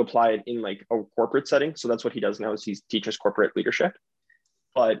 and how to apply it in like a corporate setting. So that's what he does now, is he teaches corporate leadership.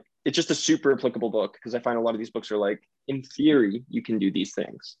 But it's just a super applicable book, because I find a lot of these books are like, in theory, you can do these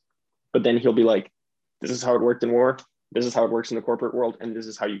things. But then he'll be like, this is how it worked in war. This is how it works in the corporate world. And this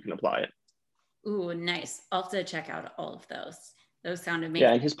is how you can apply it. Ooh, nice. I'll have to check out all of those. Those sound amazing.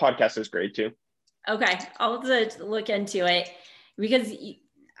 Yeah, and his podcast is great too. Okay, I'll have to look into it, because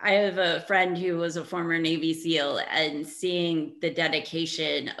I have a friend who was a former Navy SEAL, and seeing the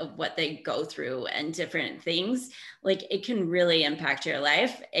dedication of what they go through and different things, like it can really impact your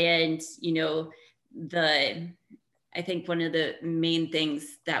life. And, I think one of the main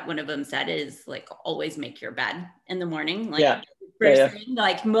things that one of them said is like, always make your bed in the morning. Like, yeah. First thing,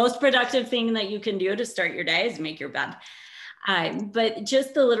 like most productive thing that you can do to start your day is make your bed. But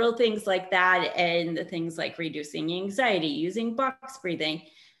just the little things like that, and the things like reducing anxiety, using box breathing,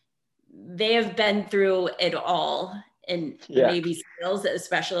 they have been through it all in Navy SEALs,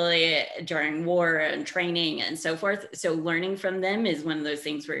 especially during war and training and so forth. So learning from them is one of those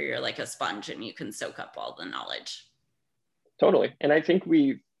things where you're like a sponge and you can soak up all the knowledge. Totally. And I think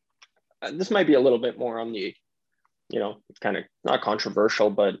this might be a little bit more on the, kind of not controversial,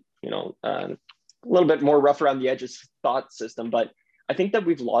 but, a little bit more rough around the edges thought system. But I think that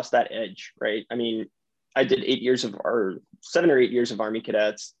we've lost that edge, right? I mean, I did 7 or 8 years of Army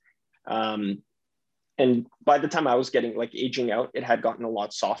cadets. And by the time I was getting like aging out, it had gotten a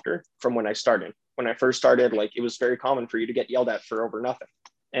lot softer from when I started. When I first started, like it was very common for you to get yelled at for over nothing.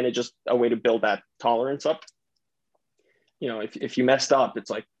 And it's just a way to build that tolerance up. If you messed up, it's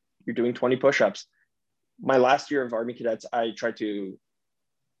like you're doing 20 push-ups. My last year of Army cadets, I tried to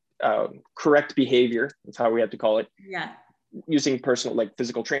correct behavior. That's how we had to call it. Yeah. Using personal, like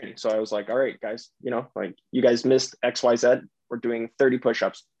physical training. So I was like, all right, guys, like you guys missed XYZ. We're doing 30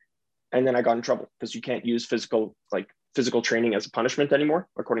 push-ups. And then I got in trouble because you can't use physical training as a punishment anymore,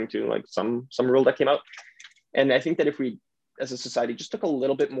 according to like some rule that came out. And I think that if we, as a society, just took a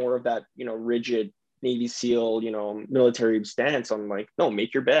little bit more of that, rigid Navy SEAL, military stance on like, no,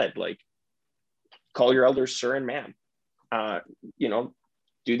 make your bed, like call your elders sir and ma'am,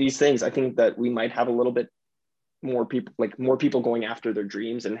 do these things. I think that we might have a little bit more people going after their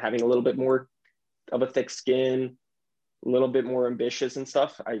dreams and having a little bit more of a thick skin, a little bit more ambitious and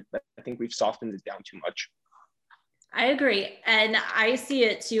stuff. I think we've softened it down too much. I agree. And I see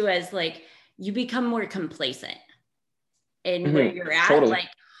it too as like, you become more complacent in where Mm-hmm. you're at. Totally. Like,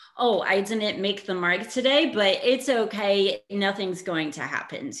 oh, I didn't make the mark today, but it's okay. Nothing's going to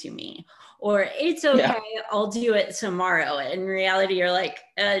happen to me. Or it's Yeah. okay, I'll do it tomorrow. In reality, you're like,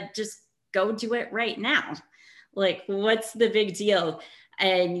 just go do it right now. Like, what's the big deal?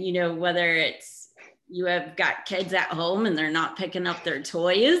 And, you know, whether it's you have got kids at home and they're not picking up their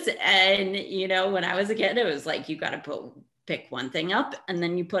toys. And, you know, when I was a kid, it was like, you got to pick one thing up and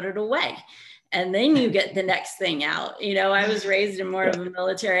then you put it away. And then you get the next thing out. You know, I was raised in more Yeah. of a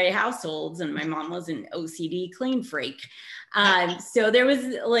military household, and my mom was an OCD clean freak. So there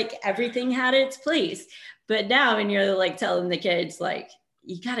was like everything had its place. But now, when you're like telling the kids, like,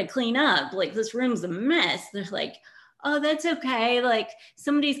 you got to clean up, like, this room's a mess, they're like, oh, that's okay. Like,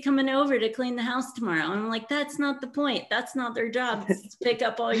 somebody's coming over to clean the house tomorrow. And I'm like, that's not the point. That's not their job, to pick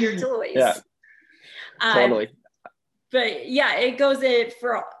up all your Yeah, toys. Um, totally. but yeah, it goes in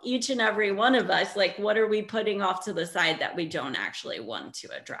for each and every one of us. Like, what are we putting off to the side that we don't actually want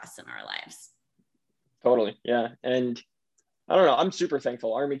to address in our lives? Totally. Yeah. And I don't know, I'm super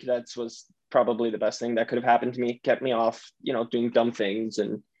thankful. Army cadets was probably the best thing that could have happened to me, kept me off, you know, doing dumb things.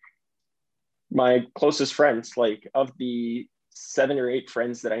 And my closest friends, like of the 7 or 8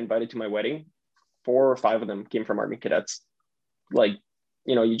 friends that I invited to my wedding, 4 or 5 of them came from Army cadets. Like,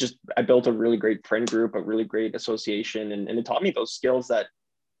 you know, I built a really great friend group, a really great association. And it taught me those skills, that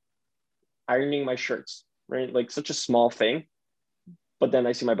ironing my shirts, right? Like, such a small thing. But then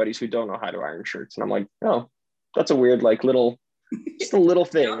I see my buddies who don't know how to iron shirts. And I'm like, oh, that's a weird, like, just a little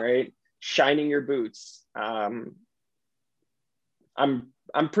thing, right? Shining your boots. I'm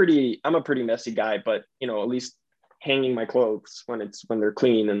a pretty messy guy, but, you know, at least hanging my clothes when they're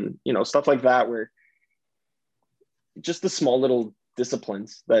clean, and, you know, stuff like that, where just the small little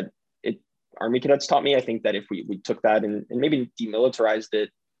disciplines that Army cadets taught me. I think that if we took that and maybe demilitarized it,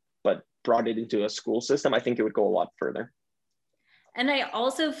 but brought it into a school system, I think it would go a lot further. And I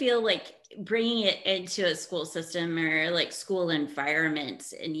also feel like bringing it into a school system or like school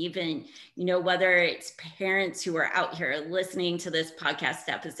environments, and even, you know, whether it's parents who are out here listening to this podcast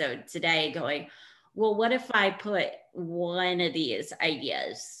episode today going, well, what if I put one of these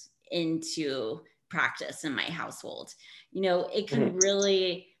ideas into practice in my household? You know, it can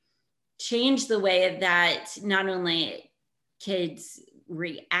really change the way that not only kids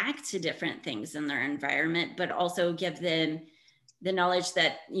react to different things in their environment, but also give them the knowledge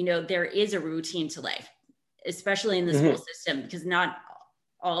that, you know, there is a routine to life, especially in the school system, because not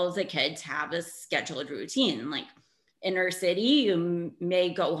all of the kids have a scheduled routine. Like, inner city, you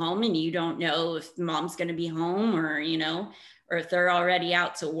may go home and you don't know if mom's going to be home, or, you know, or if they're already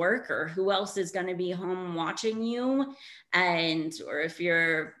out to work, or who else is going to be home watching you. And, or if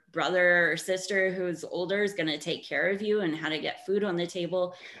your brother or sister who's older is going to take care of you and how to get food on the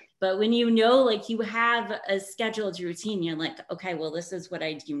table. But when you know, like, you have a scheduled routine, you're like, okay, well, this is what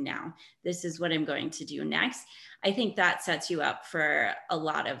I do now. This is what I'm going to do next. I think that sets you up for a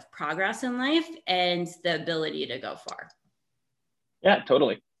lot of progress in life and the ability to go far. Yeah,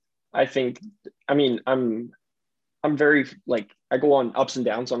 totally. I think, I mean, I'm very, like, I go on ups and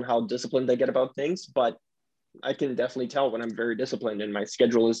downs on how disciplined I get about things, but I can definitely tell when I'm very disciplined and my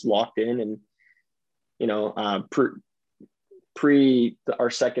schedule is locked in. And, you know, pre our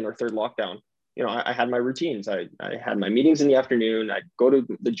second or third lockdown, you know, I had my routines. I had my meetings in the afternoon. I'd go to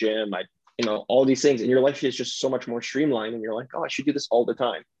the gym. You know, all these things, and your life is just so much more streamlined, and you're like, oh, I should do this all the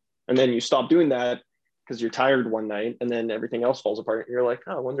time. And then you stop doing that because you're tired one night, and then everything else falls apart. And you're like,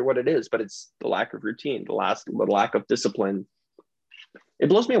 oh, I wonder what it is. But it's the lack of routine, the lack of discipline. It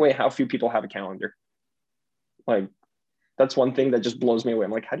blows me away how few people have a calendar. Like, that's one thing that just blows me away.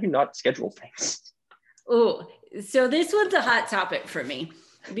 I'm like, how do you not schedule things? Oh, so this one's a hot topic for me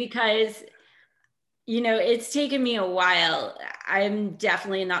because, you know, it's taken me a while. I'm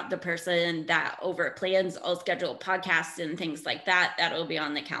definitely not the person that over plans. I'll schedule podcasts and things like that. That'll be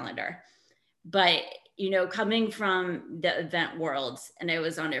on the calendar. But, you know, coming from the event world, and I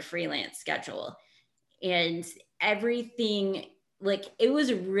was on a freelance schedule, and everything, like, it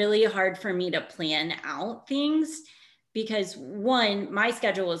was really hard for me to plan out things because, one, my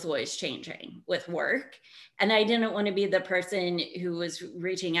schedule was always changing with work, and I didn't want to be the person who was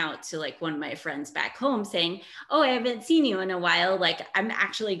reaching out to, like, one of my friends back home saying, oh, I haven't seen you in a while, like, I'm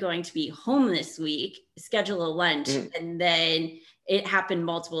actually going to be home this week, schedule a lunch. And then it happened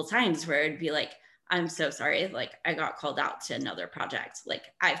multiple times where it'd be like, I'm so sorry, like, I got called out to another project, like,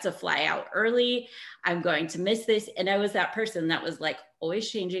 I have to fly out early, I'm going to miss this. And I was that person that was like always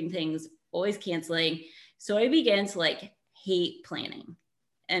changing things, always canceling. So I began to, like, hate planning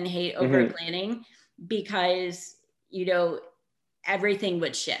and hate over planning because, you know, everything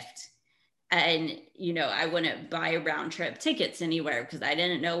would shift. And, I wouldn't buy round trip tickets anywhere because I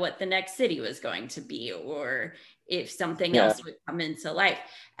didn't know what the next city was going to be or if something Yeah. else would come into life.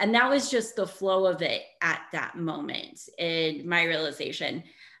 And that was just the flow of it at that moment in my realization.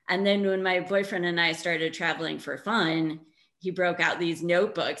 And then when my boyfriend and I started traveling for fun, he broke out these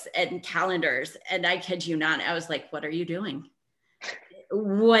notebooks and calendars. And I kid you not, I was like, what are you doing?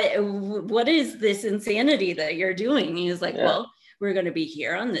 What is this insanity that you're doing? He was like, Yeah. well, we're going to be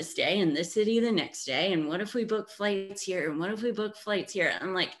here on this day in this city the next day. And what if we book flights here? And what if we book flights here?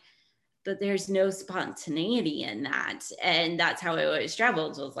 I'm like, but there's no spontaneity in that. And that's how I always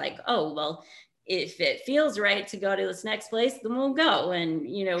traveled. Was like, oh, well, if it feels right to go to this next place, then we'll go. And,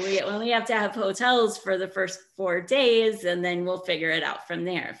 we only have to have hotels for the first 4 days, and then we'll figure it out from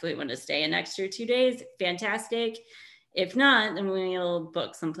there. If we want to stay an extra 2 days, fantastic. If not, then we'll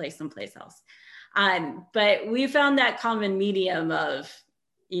book someplace else. But we found that common medium of,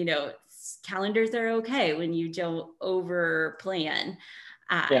 calendars are okay when you don't over plan,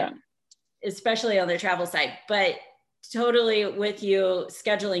 especially on the travel side. But totally with you,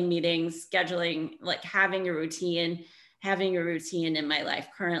 scheduling meetings, like having a routine in my life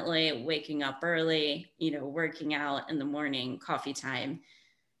currently, waking up early, working out in the morning, coffee time,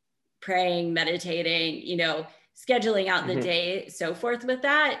 praying, meditating, scheduling out the day, so forth with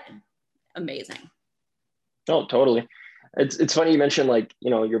that. Amazing. Oh, totally. It's funny you mentioned like,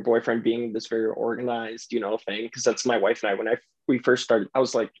 your boyfriend being this very organized, thing, because that's my wife and I. When we first started, I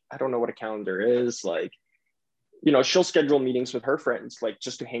was like, I don't know what a calendar is. Like, she'll schedule meetings with her friends, like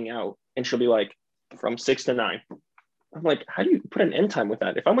just to hang out. And she'll be like, from 6 to 9. I'm like, how do you put an end time with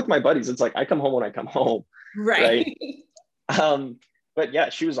that? If I'm with my buddies, it's like, I come home when I come home. Right. But yeah,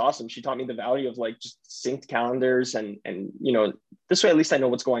 she was awesome. She taught me the value of like just synced calendars and this way at least I know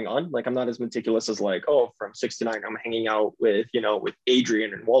what's going on. Like I'm not as meticulous as like, oh, from 6 to 9 I'm hanging out with with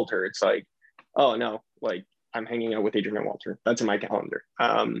Adrian and Walter. It's like, oh no, like I'm hanging out with Adrian and Walter. That's in my calendar.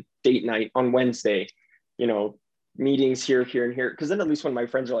 Date night on Wednesday, meetings here, and here. Because then at least when my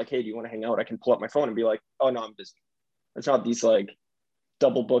friends are like, hey, do you want to hang out? I can pull up my phone and be like, oh no, I'm busy. It's not these like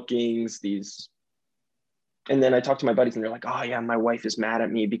double bookings, these. And then I talk to my buddies and they're like, oh yeah, my wife is mad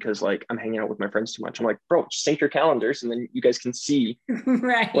at me because like I'm hanging out with my friends too much. I'm like, bro, just sync your calendars and then you guys can see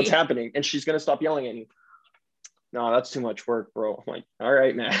right. what's happening. And she's going to stop yelling at me. No, that's too much work, bro. I'm like, all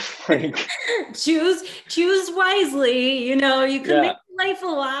right, man. Like, choose wisely. You can make life a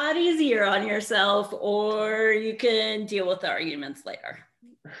lot easier on yourself, or you can deal with the arguments later.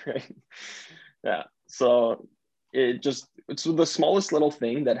 Right. Yeah. So it's the smallest little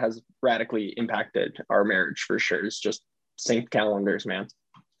thing that has radically impacted our marriage for sure. It's just synced calendars, man.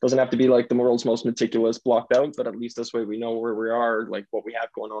 Doesn't have to be like the world's most meticulous blocked out, but at least this way we know where we are, like what we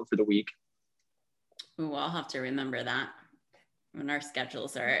have going on for the week. Ooh, I'll have to remember that when our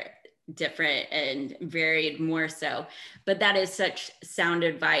schedules are different and varied more so. But that is such sound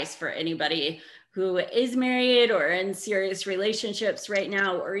advice for anybody who is married or in serious relationships right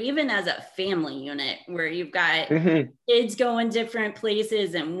now, or even as a family unit where you've got kids going different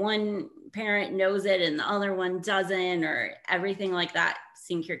places and one parent knows it and the other one doesn't, or everything like that.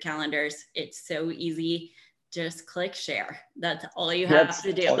 Sync your calendars. It's so easy. Just click share. That's all you have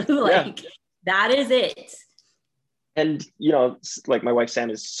to do. That is it. And, like my wife, Sam,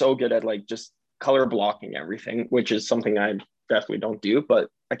 is so good at like just color blocking everything, which is something I definitely don't do, but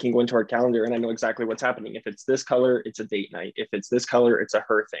I can go into our calendar and I know exactly what's happening. If it's this color, it's a date night. If it's this color, it's a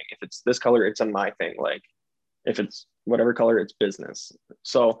her thing. If it's this color, it's a my thing. Like if it's whatever color, it's business.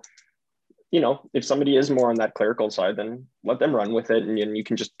 So, if somebody is more on that clerical side, then let them run with it and you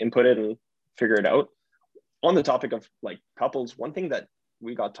can just input it and figure it out. On the topic of like couples, one thing that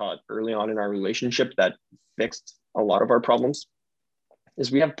we got taught early on in our relationship that fixed a lot of our problems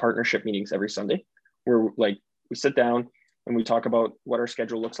is we have partnership meetings every Sunday where like we sit down and we talk about what our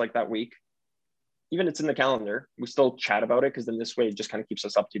schedule looks like that week. Even it's in the calendar, we still chat about it because then this way it just kind of keeps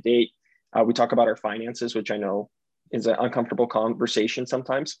us up to date. We talk about our finances, which I know is an uncomfortable conversation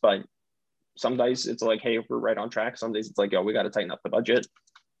sometimes, but some days it's like, hey, we're right on track. Some days it's like, oh, we got to tighten up the budget.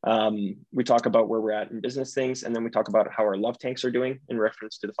 We talk about where we're at in business things, and then we talk about how our love tanks are doing in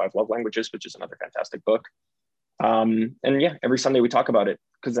reference to the 5 love languages, which is another fantastic book. And yeah, every Sunday we talk about it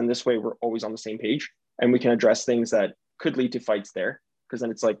because then this way we're always on the same page and we can address things that could lead to fights there. Because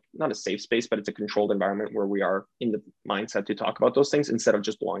then it's like not a safe space, but it's a controlled environment where we are in the mindset to talk about those things instead of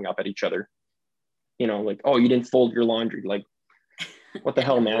just blowing up at each other. Like, oh, you didn't fold your laundry. Like, what the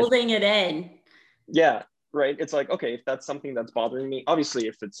hell, man? Holding it in. Yeah, right. It's like, okay, if that's something that's bothering me, obviously,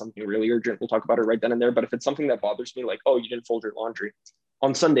 if it's something really urgent, we'll talk about it right then and there. But if it's something that bothers me, like, oh, you didn't fold your laundry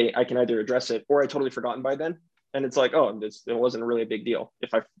on Sunday, I can either address it or I totally forgotten by then. And it's like, oh, it wasn't really a big deal.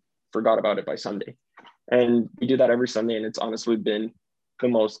 If I forgot about it by Sunday. And we do that every Sunday, and it's honestly been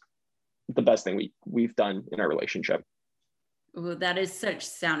the best thing we've done in our relationship. Well, that is such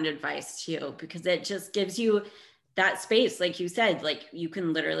sound advice too, because it just gives you that space. Like you said, like you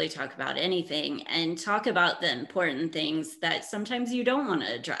can literally talk about anything and talk about the important things that sometimes you don't want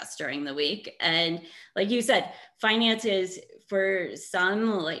to address during the week. And like you said, finances for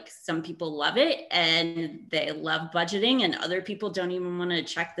some, like some people love it and they love budgeting, and other people don't even want to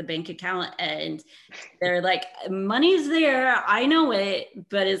check the bank account, and they're like, money's there, I know it,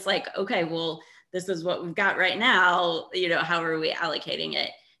 but it's like, okay, well, this is what we've got right now, you know, how are we allocating it?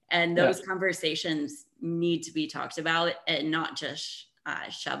 And those conversations need to be talked about and not just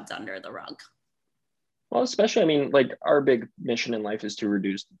shoved under the rug. Well, especially, I mean, like our big mission in life is to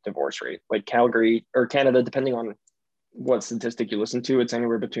reduce divorce rate. Like Calgary or Canada, depending on what statistic you listen to, it's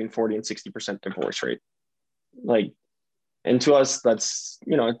anywhere between 40 and 60% divorce rate. Like, and to us, that's,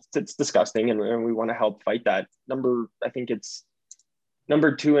 you know, it's disgusting, and we want to help fight that. I think it's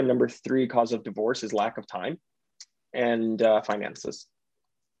number 2 and number 3 cause of divorce is lack of time and finances.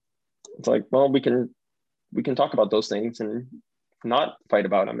 It's like, well, we can talk about those things and not fight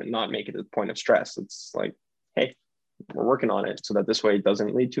about them and not make it a point of stress. It's like, hey, we're working on it so that this way it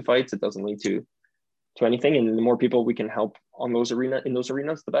doesn't lead to fights, it doesn't lead to anything, and the more people we can help on those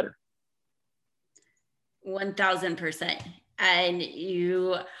arenas, the better. 1000%. And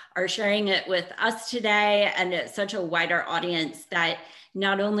you are sharing it with us today, and it's such a wider audience that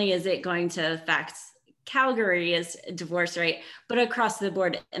not only is it going to affect Calgary's divorce rate, but across the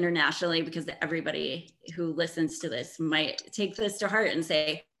board internationally, because everybody who listens to this might take this to heart and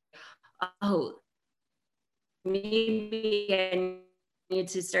say, oh, maybe I need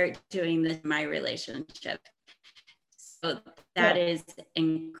to start doing this in my relationship. So that is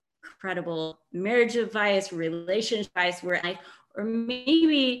incredible marriage advice, relationship advice, or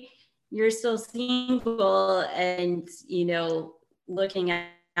maybe you're still single and, you know, looking at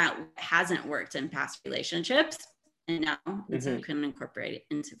what hasn't worked in past relationships, and now you can incorporate it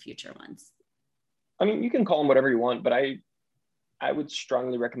into future ones. I mean, you can call them whatever you want, but I would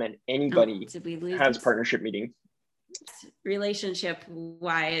strongly recommend anybody has partnership meetings. Relationship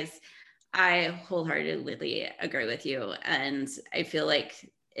wise, I wholeheartedly agree with you. And I feel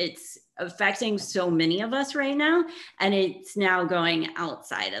like it's affecting so many of us right now. And it's now going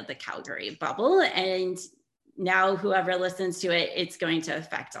outside of the Calgary bubble. And now whoever listens to it, it's going to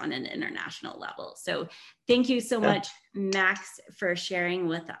affect on an international level. So thank you so much, Max, for sharing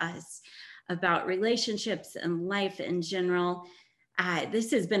with us about relationships and life in general. This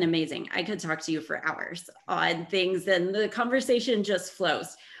has been amazing. I could talk to you for hours on things, and the conversation just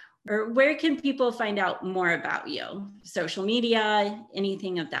flows. Or where can people find out more about you? Social media,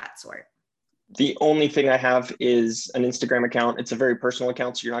 anything of that sort? The only thing I have is an Instagram account. It's a very personal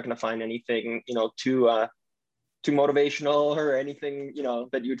account, so you're not going to find anything, you know, too motivational or anything, you know,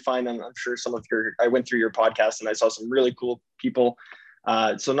 that you'd find on, I'm sure I went through your podcast and I saw some really cool people.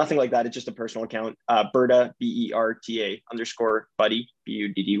 So nothing like that. It's just a personal account. Berta, BERTA_Buddy,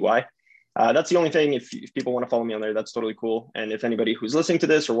 BUDDY. That's the only thing. If people want to follow me on there, that's totally cool. And if anybody who's listening to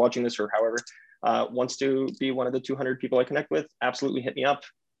this or watching this or however wants to be one of the 200 people I connect with, absolutely hit me up.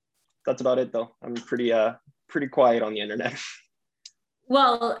 That's about it though. I'm pretty quiet on the internet.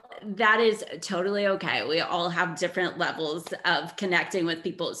 Well, that is totally okay. We all have different levels of connecting with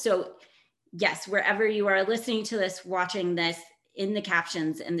people. So yes, wherever you are listening to this, watching this, in the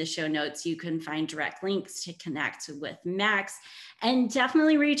captions in the show notes, you can find direct links to connect with Max, and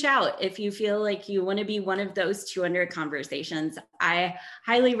definitely reach out if you feel like you want to be one of those 200 conversations. I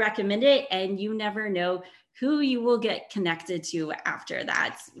highly recommend it. And you never know who you will get connected to after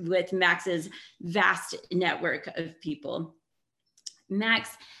that with Max's vast network of people.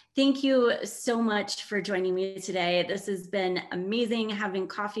 Max, thank you so much for joining me today. This has been amazing having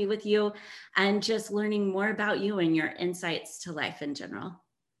coffee with you and just learning more about you and your insights to life in general.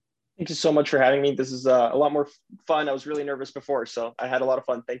 Thank you so much for having me. This is a lot more fun. I was really nervous before, so I had a lot of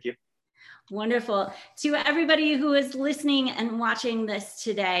fun. Thank you. Wonderful. To everybody who is listening and watching this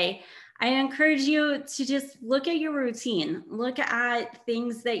today, I encourage you to just look at your routine, look at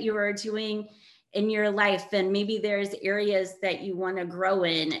things that you are doing in your life, and maybe there's areas that you want to grow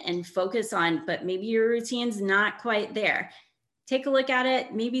in and focus on, but maybe your routine's not quite there. Take a look at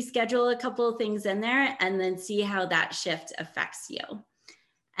it, maybe schedule a couple of things in there, and then see how that shift affects you.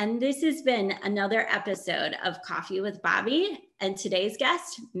 And this has been another episode of Coffee with Bobbi, and today's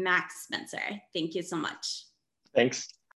guest, Max Spencer. Thank you so much. Thanks.